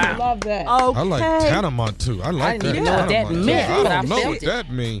 Yes. Wow. I love that. Okay. I like tantamount too. I like that. I didn't even know what that meant, I but I don't know felt what it.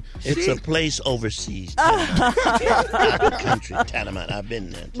 that means. It's a place overseas. Country, Tanamount. I've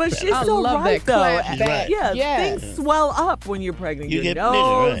been there. But she's I so love right, that though. clap She's back. right. Yeah, Yes. things swell up when you're pregnant. You Your get nose,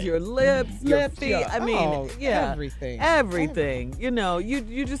 bigger, right. your lips, your Lips, feet. your- I mean, everything. everything.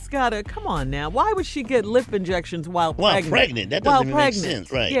 You just gotta come on now. Why would she get lip injections while pregnant? That doesn't even make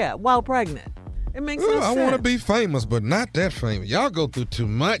sense, right? Yeah, while pregnant. It makes no I sense. want to be famous, but not that famous. Y'all go through too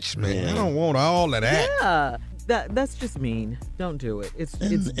much, man. I don't want all of that. Yeah, that's just mean. Don't do it. It's And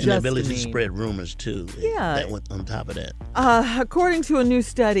just the ability mean. to spread rumors, too. Yeah. That went on top of that. According to a new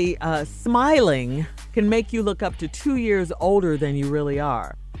study, smiling can make you look up to 2 years older than you really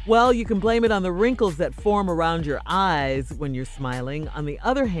are. Well, you can blame it on the wrinkles that form around your eyes when you're smiling. On the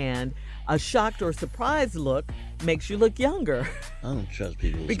other hand, a shocked or surprised look makes you look younger. I don't trust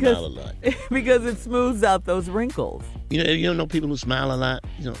people who smile a lot. Because it smooths out those wrinkles. You don't know people who smile a lot?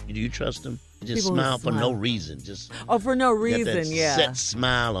 Do you trust them? They just People who smile for smile. no reason. Just for no got reason, that yeah. set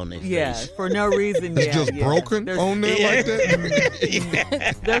smile on their face. Yeah, for no reason, It's yeah. just broken on there like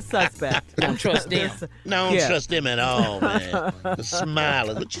that. They're suspect. Don't trust them. No, I don't Yeah. trust them at all, man. The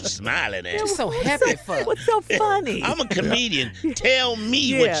smile. What you smiling at? You're so happy for. What's so funny? I'm a comedian. Tell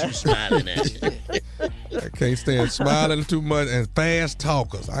me what you smiling at. I can't stand smiling too much and fast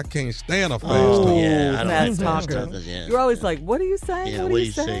talkers. I can't stand a fast Oh, talker. Yeah, I don't fast like fast talker. talkers, yeah. You're always like, what are you saying? Yeah, what what are do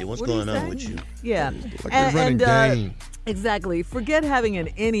you say? saying? What's What are going on saying? with you? Yeah. Like they're running game. Exactly. Forget having an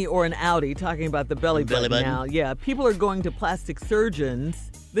innie or an outie, talking about the belly Belly button button? now. Yeah, people are going to plastic surgeons.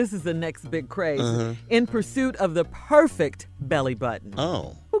 This is the next big craze. Uh-huh. In pursuit of the perfect belly button.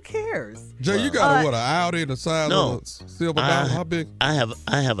 Oh. Who cares? Jay, you got an Audi the size No. of a silver dollar? How big? I have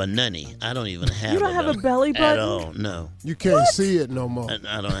a nunny. I don't even have You don't have a belly at button? all. No. You can't see it no more.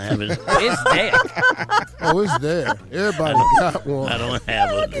 I don't have it. It's there. Oh, it's there. Everybody got one. I don't have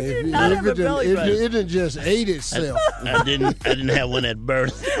it. It didn't just ate itself. I didn't have one at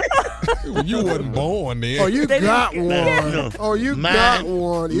birth. You wasn't born then. Oh, you got one. No. Oh, you Mine- got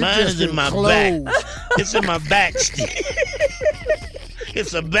one. It's Mine just is in my enclosed. back. It's in my back.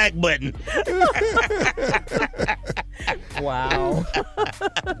 It's a back button. Wow.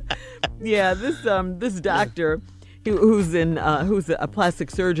 Yeah, this doctor who's a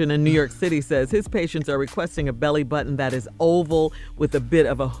plastic surgeon in New York City says his patients are requesting a belly button that is oval with a bit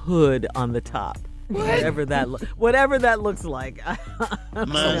of a hood on the top. Whatever that looks like.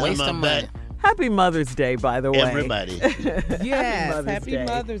 Waste of money. Happy Mother's Day, by the way. Everybody. Yes, happy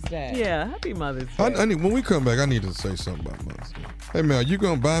Mother's Day. Yeah, happy Mother's Day. When we come back, I need to say something about Mother's Day. Hey, Mel, you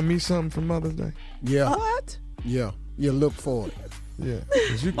going to buy me something for Mother's Day? Yeah. What? Yeah. You look for it. Yeah.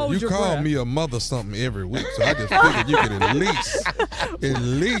 'Cause you call me a mother something every week, so I just figured you could at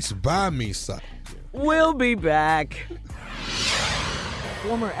least buy me something. We'll be back.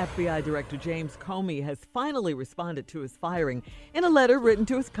 Former FBI Director James Comey has finally responded to his firing in a letter written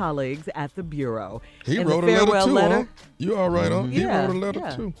to his colleagues at the Bureau. He in wrote the a letter farewell too, letter, huh? You all right, huh? He Yeah, wrote a letter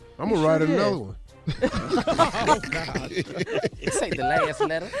yeah. too. I'm going to write another one. This ain't the last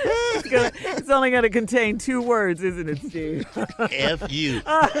letter. It's only going to contain 2 words, isn't it, Steve? F you.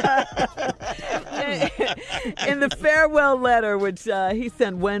 In the farewell letter, which he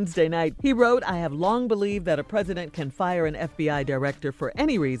sent Wednesday night, he wrote, "I have long believed that a president can fire an FBI director for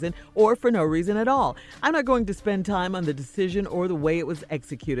any reason or for no reason at all. I'm not going to spend time on the decision or the way it was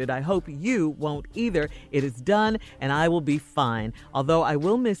executed. I hope you won't either. It is done, and I will be fine, although I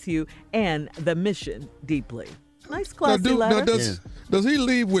will miss you and the mission deeply." Nice, classy letter. Does he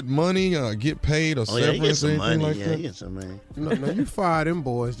leave with money, get paid, or severance, he gets some anything money. like Yeah, that? he gets some money. No, you fire them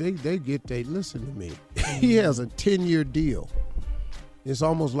boys. They listen to me. He has a 10-year deal. It's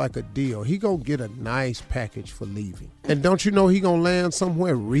almost like a deal. He gonna get a nice package for leaving. And don't you know he gonna land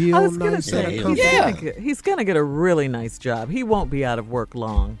somewhere real I was gonna nice? say, he's gonna get a really nice job. He won't be out of work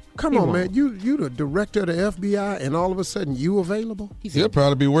long. Come on, man. You the director of the FBI, and all of a sudden you available? He'll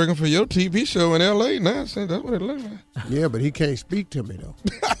probably be working for your TV show in L.A. now. So that's what it looks like. Yeah, but he can't speak to me, though.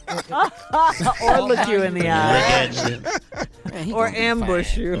 Or look you in the eye. Or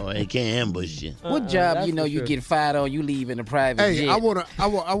ambush you. Oh, he can't ambush you. What job you get fired on? You leave in a private Hey, jet.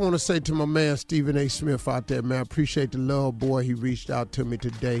 I wanna say to my man Stephen A. Smith out there, man, I appreciate the love, boy. He reached out to me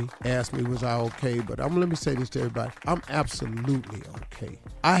today, asked me was I okay, but let me say this to everybody. I'm absolutely okay.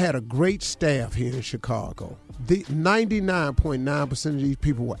 I had a great staff here in Chicago. The 99.9% of these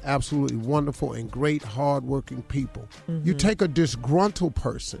people were absolutely wonderful and great, hardworking people. Mm-hmm. You take a disgruntled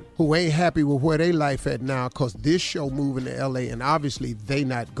person who ain't happy with where they life at now because this show moving to L.A. and obviously they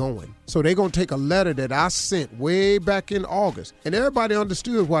not going. So they going to take a letter that I sent way back in August. And everybody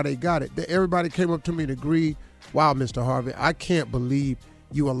understood why they got it. Everybody came up to me and agreed, wow, Mr. Harvey, I can't believe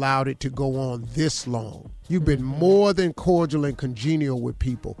you allowed it to go on this long. You've been more than cordial and congenial with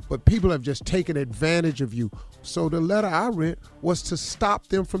people, but people have just taken advantage of you. So the letter I read was to stop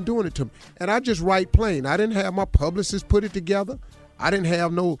them from doing it to me. And I just write plain. I didn't have my publicist put it together. I didn't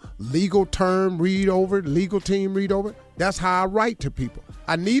have no legal term read over it, legal team read over it. That's how I write to people.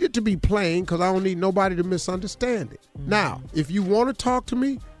 I need it to be plain because I don't need nobody to misunderstand it. Now, if you want to talk to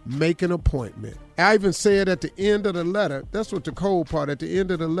me, make an appointment. I even said at the end of the letter, that's what the cold part, at the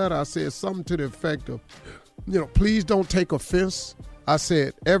end of the letter, I said something to the effect of, please don't take offense. I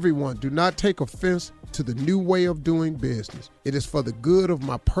said, everyone, do not take offense to the new way of doing business. It is for the good of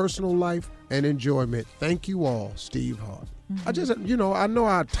my personal life and enjoyment. Thank you all, Steve Harvey. I just, I know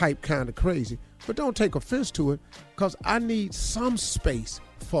I type kind of crazy, but don't take offense to it because I need some space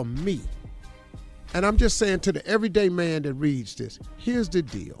for me. And I'm just saying to the everyday man that reads this, here's the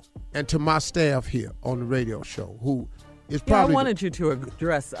deal. And to my staff here on the radio show, who is probably... I wanted you to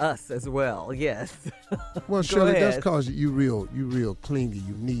address us as well, yes. Well, Shirley, that's because you real clingy,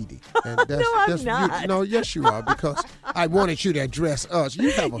 you needy. And that's, no, I'm not. Yes, you are, because I wanted you to address us.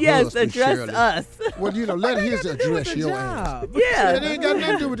 You have a yes, husband, address Shirley. us. Well, let his address your ass. Yeah. It ain't got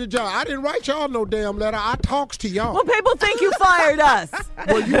nothing to do with the job. I didn't write y'all no damn letter. I talks to y'all. Well, people think you fired us.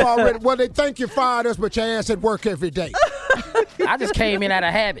 Well, they think you fired us, but your ass at work every day. I just came in out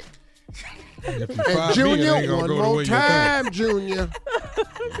of habit. And Junior, one more time, Junior.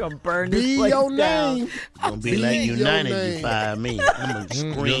 I'm gonna burn Be this place your down. name. Gonna be like United, you fire me. I'm gonna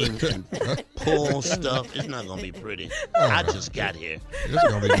scream and pull stuff. It's not gonna be pretty. I just got here. It's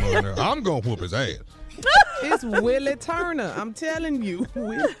gonna be fun. I'm gonna whoop his ass. It's Willie Turner. I'm telling you.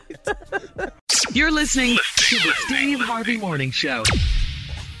 You're listening to the Steve Harvey Morning Show.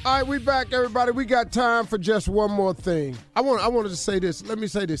 All right, we back, everybody. We got time for just one more thing. I wanted to say this. Let me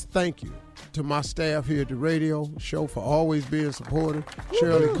say this. Thank you to my staff here at the radio show for always being supportive.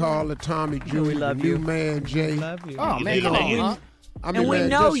 Shirley, Carla, Tommy, Julie, the new man, Jay. Love you. Oh, man, come on, huh? And we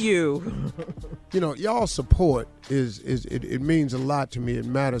know you. Y'all support it means a lot to me. It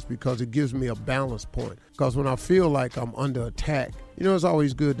matters because it gives me a balance point. Because when I feel like I'm under attack, You know, it's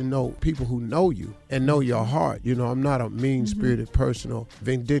always good to know people who know you and know your heart. You know, I'm not a mean-spirited person or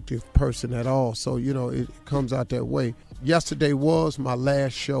vindictive person at all. So, you know, it comes out that way. Yesterday was my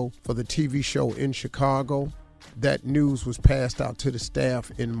last show for the TV show in Chicago. That news was passed out to the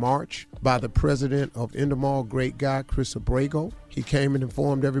staff in March by the president of Endemol, great guy, Chris Abrego. He came and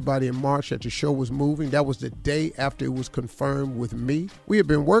informed everybody in March that the show was moving. That was the day after it was confirmed with me. We had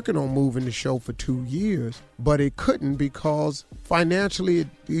been working on moving the show for 2 years, but it couldn't because financially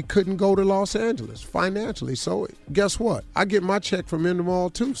it couldn't go to Los Angeles financially. So guess what? I get my check from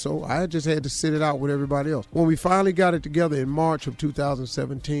Endemol too, so I just had to sit it out with everybody else. When we finally got it together in March of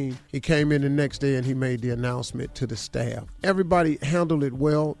 2017, he came in the next day and he made the announcement to the staff. Everybody handled it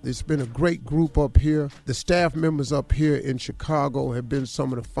well. It's been a great group up here. The staff members up here in Chicago have been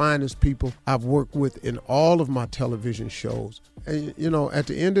some of the finest people I've worked with in all of my television shows. And, you know, at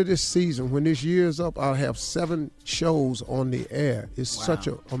the end of this season, when this year is up, I'll have 7 shows on the air. It's such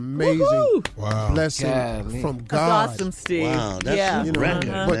an amazing blessing from God. That's awesome, Steve. Wow, that's a record,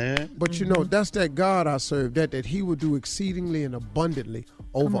 man. But you know, that's that God I serve, that he will do exceedingly and abundantly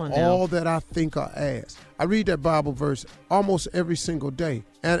over all that I think or ask. I read that Bible verse almost every single day,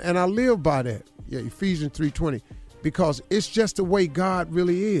 and I live by that. Yeah, Ephesians 3:20. Because it's just the way God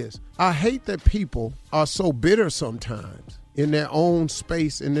really is. I hate that people are so bitter sometimes in their own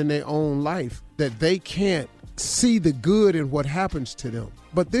space and in their own life that they can't see the good in what happens to them.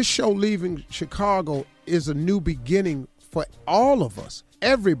 But this show, Leaving Chicago, is a new beginning for all of us.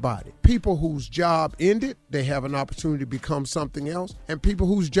 Everybody. People whose job ended, they have an opportunity to become something else. And people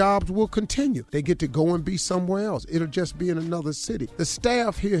whose jobs will continue. They get to go and be somewhere else. It'll just be in another city. The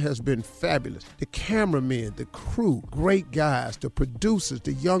staff here has been fabulous. The cameramen, the crew, great guys, the producers,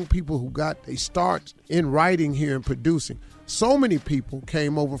 the young people who got their starts in writing here and producing. So many people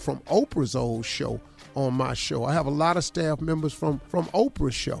came over from Oprah's old show on my show. I have a lot of staff members from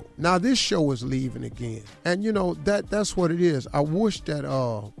Oprah's show. Now this show is leaving again. And you know, that's what it is. I wish that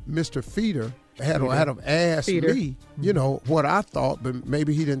Mr. Feeder had asked me, you know, what I thought, but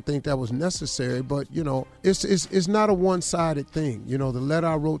maybe he didn't think that was necessary. But, you know, it's not a one-sided thing. You know, the letter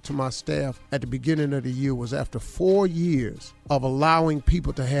I wrote to my staff at the beginning of the year was after 4 years of allowing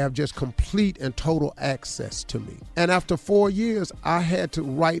people to have just complete and total access to me. And after 4 years, I had to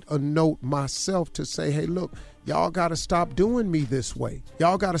write a note myself to say, hey, look, y'all got to stop doing me this way.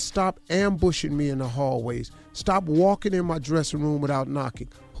 Y'all got to stop ambushing me in the hallways. Stop walking in my dressing room without knocking.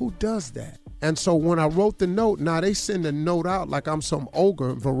 Who does that? And so when I wrote the note, now they send a note out like I'm some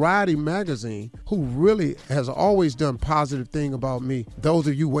ogre. Variety magazine, who really has always done positive thing about me. Those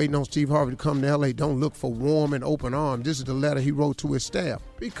of you waiting on Steve Harvey to come to L.A., don't look for warm and open arms. This is the letter he wrote to his staff.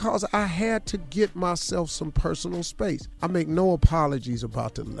 Because I had to get myself some personal space. I make no apologies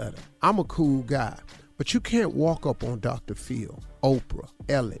about the letter. I'm a cool guy. But you can't walk up on Dr. Phil, Oprah,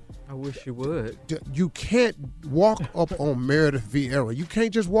 Ellen. I wish you would. You can't walk up on Meredith Vieira. You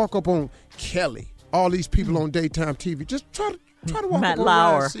can't just walk up on Kelly. All these people on daytime TV. Just try to walk Matt up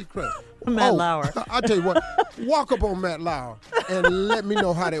Lauer. on Secret. Matt Lauer. I'll tell you what, walk up on Matt Lauer and let me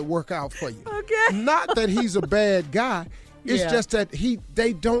know how that work out for you. Okay. Not that he's a bad guy. It's just that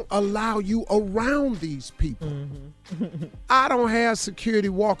they don't allow you around these people. Mm-hmm. I don't have security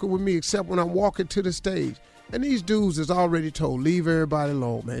walking with me except when I'm walking to the stage. And these dudes is already told, leave everybody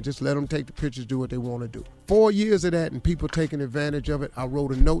alone, man. Just let them take the pictures, do what they want to do. 4 years of that and people taking advantage of it. I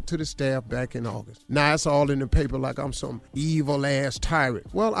wrote a note to the staff back in August. Now it's all in the paper like I'm some evil-ass tyrant.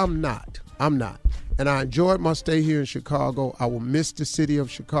 Well, I'm not. And I enjoyed my stay here in Chicago. I will miss the city of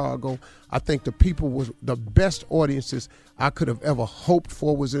Chicago. I think the people was the best audiences I could have ever hoped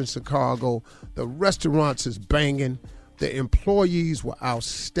for was in Chicago. The restaurants is banging. The employees were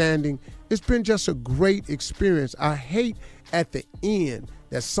outstanding. It's been just a great experience. I hate at the end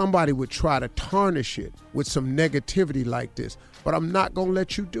that somebody would try to tarnish it with some negativity like this, but I'm not going to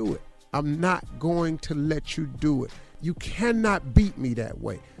let you do it. I'm not going to let you do it. You cannot beat me that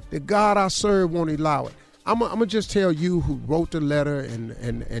way. The God I serve won't allow it. I'm going to just tell you who wrote the letter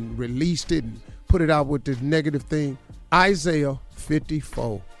and released it and put it out with this negative thing. Isaiah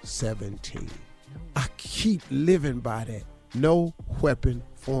 54:17. I keep living by that. No weapon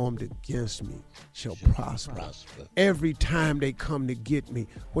formed against me shall prosper. Every time they come to get me.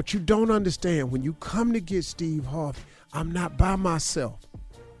 What you don't understand, when you come to get Steve Harvey, I'm not by myself.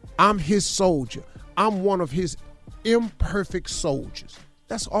 I'm his soldier. I'm one of his imperfect soldiers.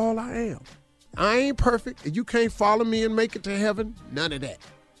 That's all I am. I ain't perfect. You can't follow me and make it to heaven. None of that.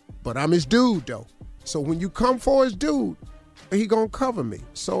 But I'm his dude, though. So when you come for his dude, he gonna cover me.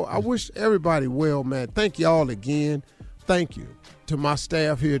 So I wish everybody well, man. Thank y'all again thank you to my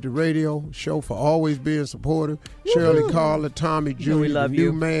staff here at the radio show for always being supportive. Shirley, Carla, Tommy, Jr., we love the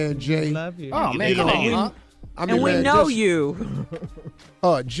you. new man, Jay. We love you. Oh, man, come on, huh? And we know you.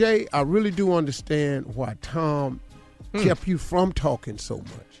 Jay, I really do understand why Tom kept you from talking so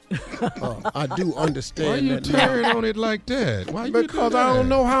much. I do understand Why you that tearing now. on it like that? Why you Because do that? I don't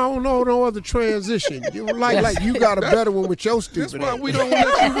know how I don't know no other transition. You like you got a better one with your stupid. That's why ass. we don't let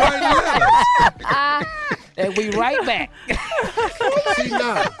you write letters. And we right back. See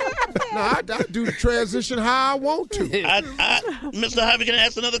now I do the transition how I want to. Mr. Harvey, can I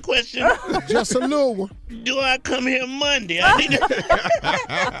ask another question? Just a little one. Do I come here Monday? I need to...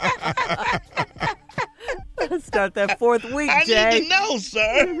 Start that fourth week, I Jay. need to know,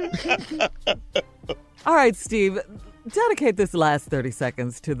 sir. All right, Steve, dedicate this last 30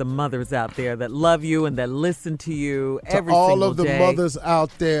 seconds to the mothers out there that love you and that listen to you every To all single of the day. mothers out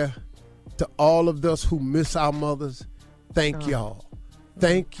there, to all of us who miss our mothers, thank y'all.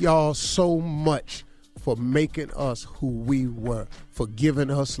 Thank y'all so much for making us who we were, for giving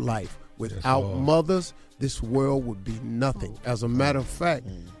us life. Without mothers, this world would be nothing. As a matter of fact,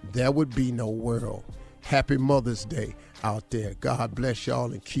 there would be no world. Happy Mother's Day out there. God bless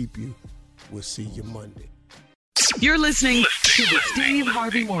y'all and keep you. We'll see you Monday. You're listening to the Steve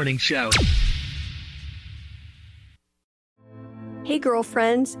Harvey Morning Show. Hey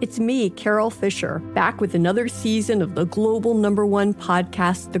girlfriends, it's me, Carol Fisher, back with another season of the global #1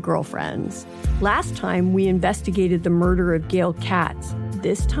 podcast, The Girlfriends. Last time, we investigated the murder of Gail Katz.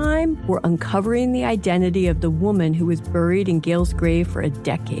 This time, we're uncovering the identity of the woman who was buried in Gail's grave for a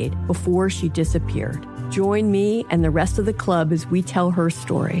decade before she disappeared. Join me and the rest of the club as we tell her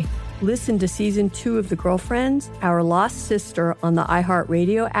story. Listen to Season 2 of The Girlfriends, Our Lost Sister on the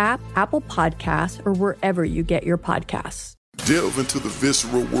iHeartRadio app, Apple Podcasts, or wherever you get your podcasts. Delve into the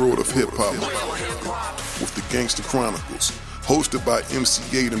visceral world of hip-hop with the Gangster Chronicles, hosted by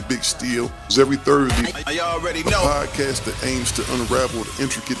MC8 and Big Steel. Every Thursday, a podcast that aims to unravel the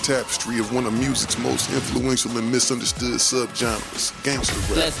intricate tapestry of one of music's most influential and misunderstood subgenres, gangster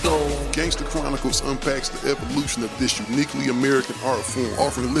rap. Let's go. Gangster Chronicles unpacks the evolution of this uniquely American art form,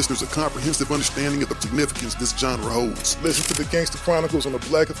 offering listeners a comprehensive understanding of the significance this genre holds. Listen to the Gangster Chronicles on the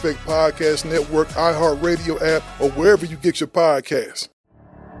Black Effect Podcast Network, iHeartRadio app, or wherever you get your podcasts.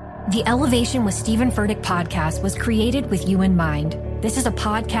 The Elevation with Stephen Furtick podcast was created with you in mind. This is a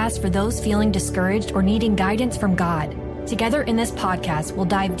podcast for those feeling discouraged or needing guidance from God. Together in this podcast, we'll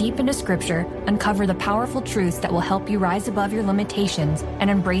dive deep into scripture, uncover the powerful truths that will help you rise above your limitations and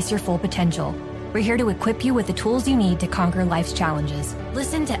embrace your full potential. We're here to equip you with the tools you need to conquer life's challenges.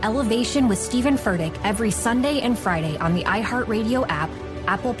 Listen to Elevation with Stephen Furtick every Sunday and Friday on the iHeartRadio app,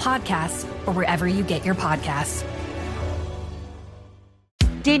 Apple Podcasts, or wherever you get your podcasts.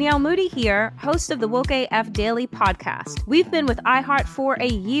 Danielle Moody here, host of the Woke AF Daily podcast. We've been with iHeart for a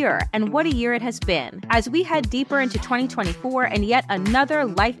year, and what a year it has been. As we head deeper into 2024 and yet another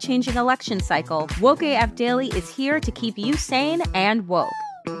life-changing election cycle, Woke AF Daily is here to keep you sane and woke.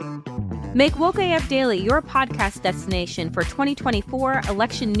 Make Woke AF Daily your podcast destination for 2024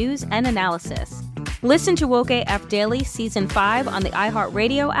 election news and analysis. Listen to Woke AF Daily Season 5 on the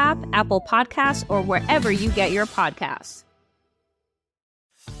iHeartRadio app, Apple Podcasts, or wherever you get your podcasts.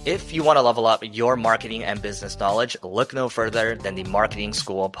 If you want to level up your marketing and business knowledge, look no further than the Marketing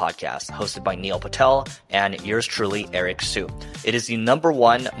School podcast, hosted by Neil Patel and yours truly, Eric Su. It is the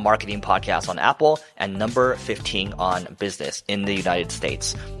 #1 marketing podcast on Apple and number 15 on business in the United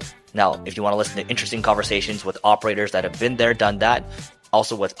States. Now, if you want to listen to interesting conversations with operators that have been there, done that,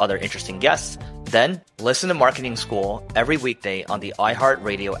 also with other interesting guests, then listen to Marketing School every weekday on the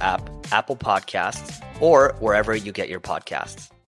iHeartRadio app, Apple Podcasts, or wherever you get your podcasts.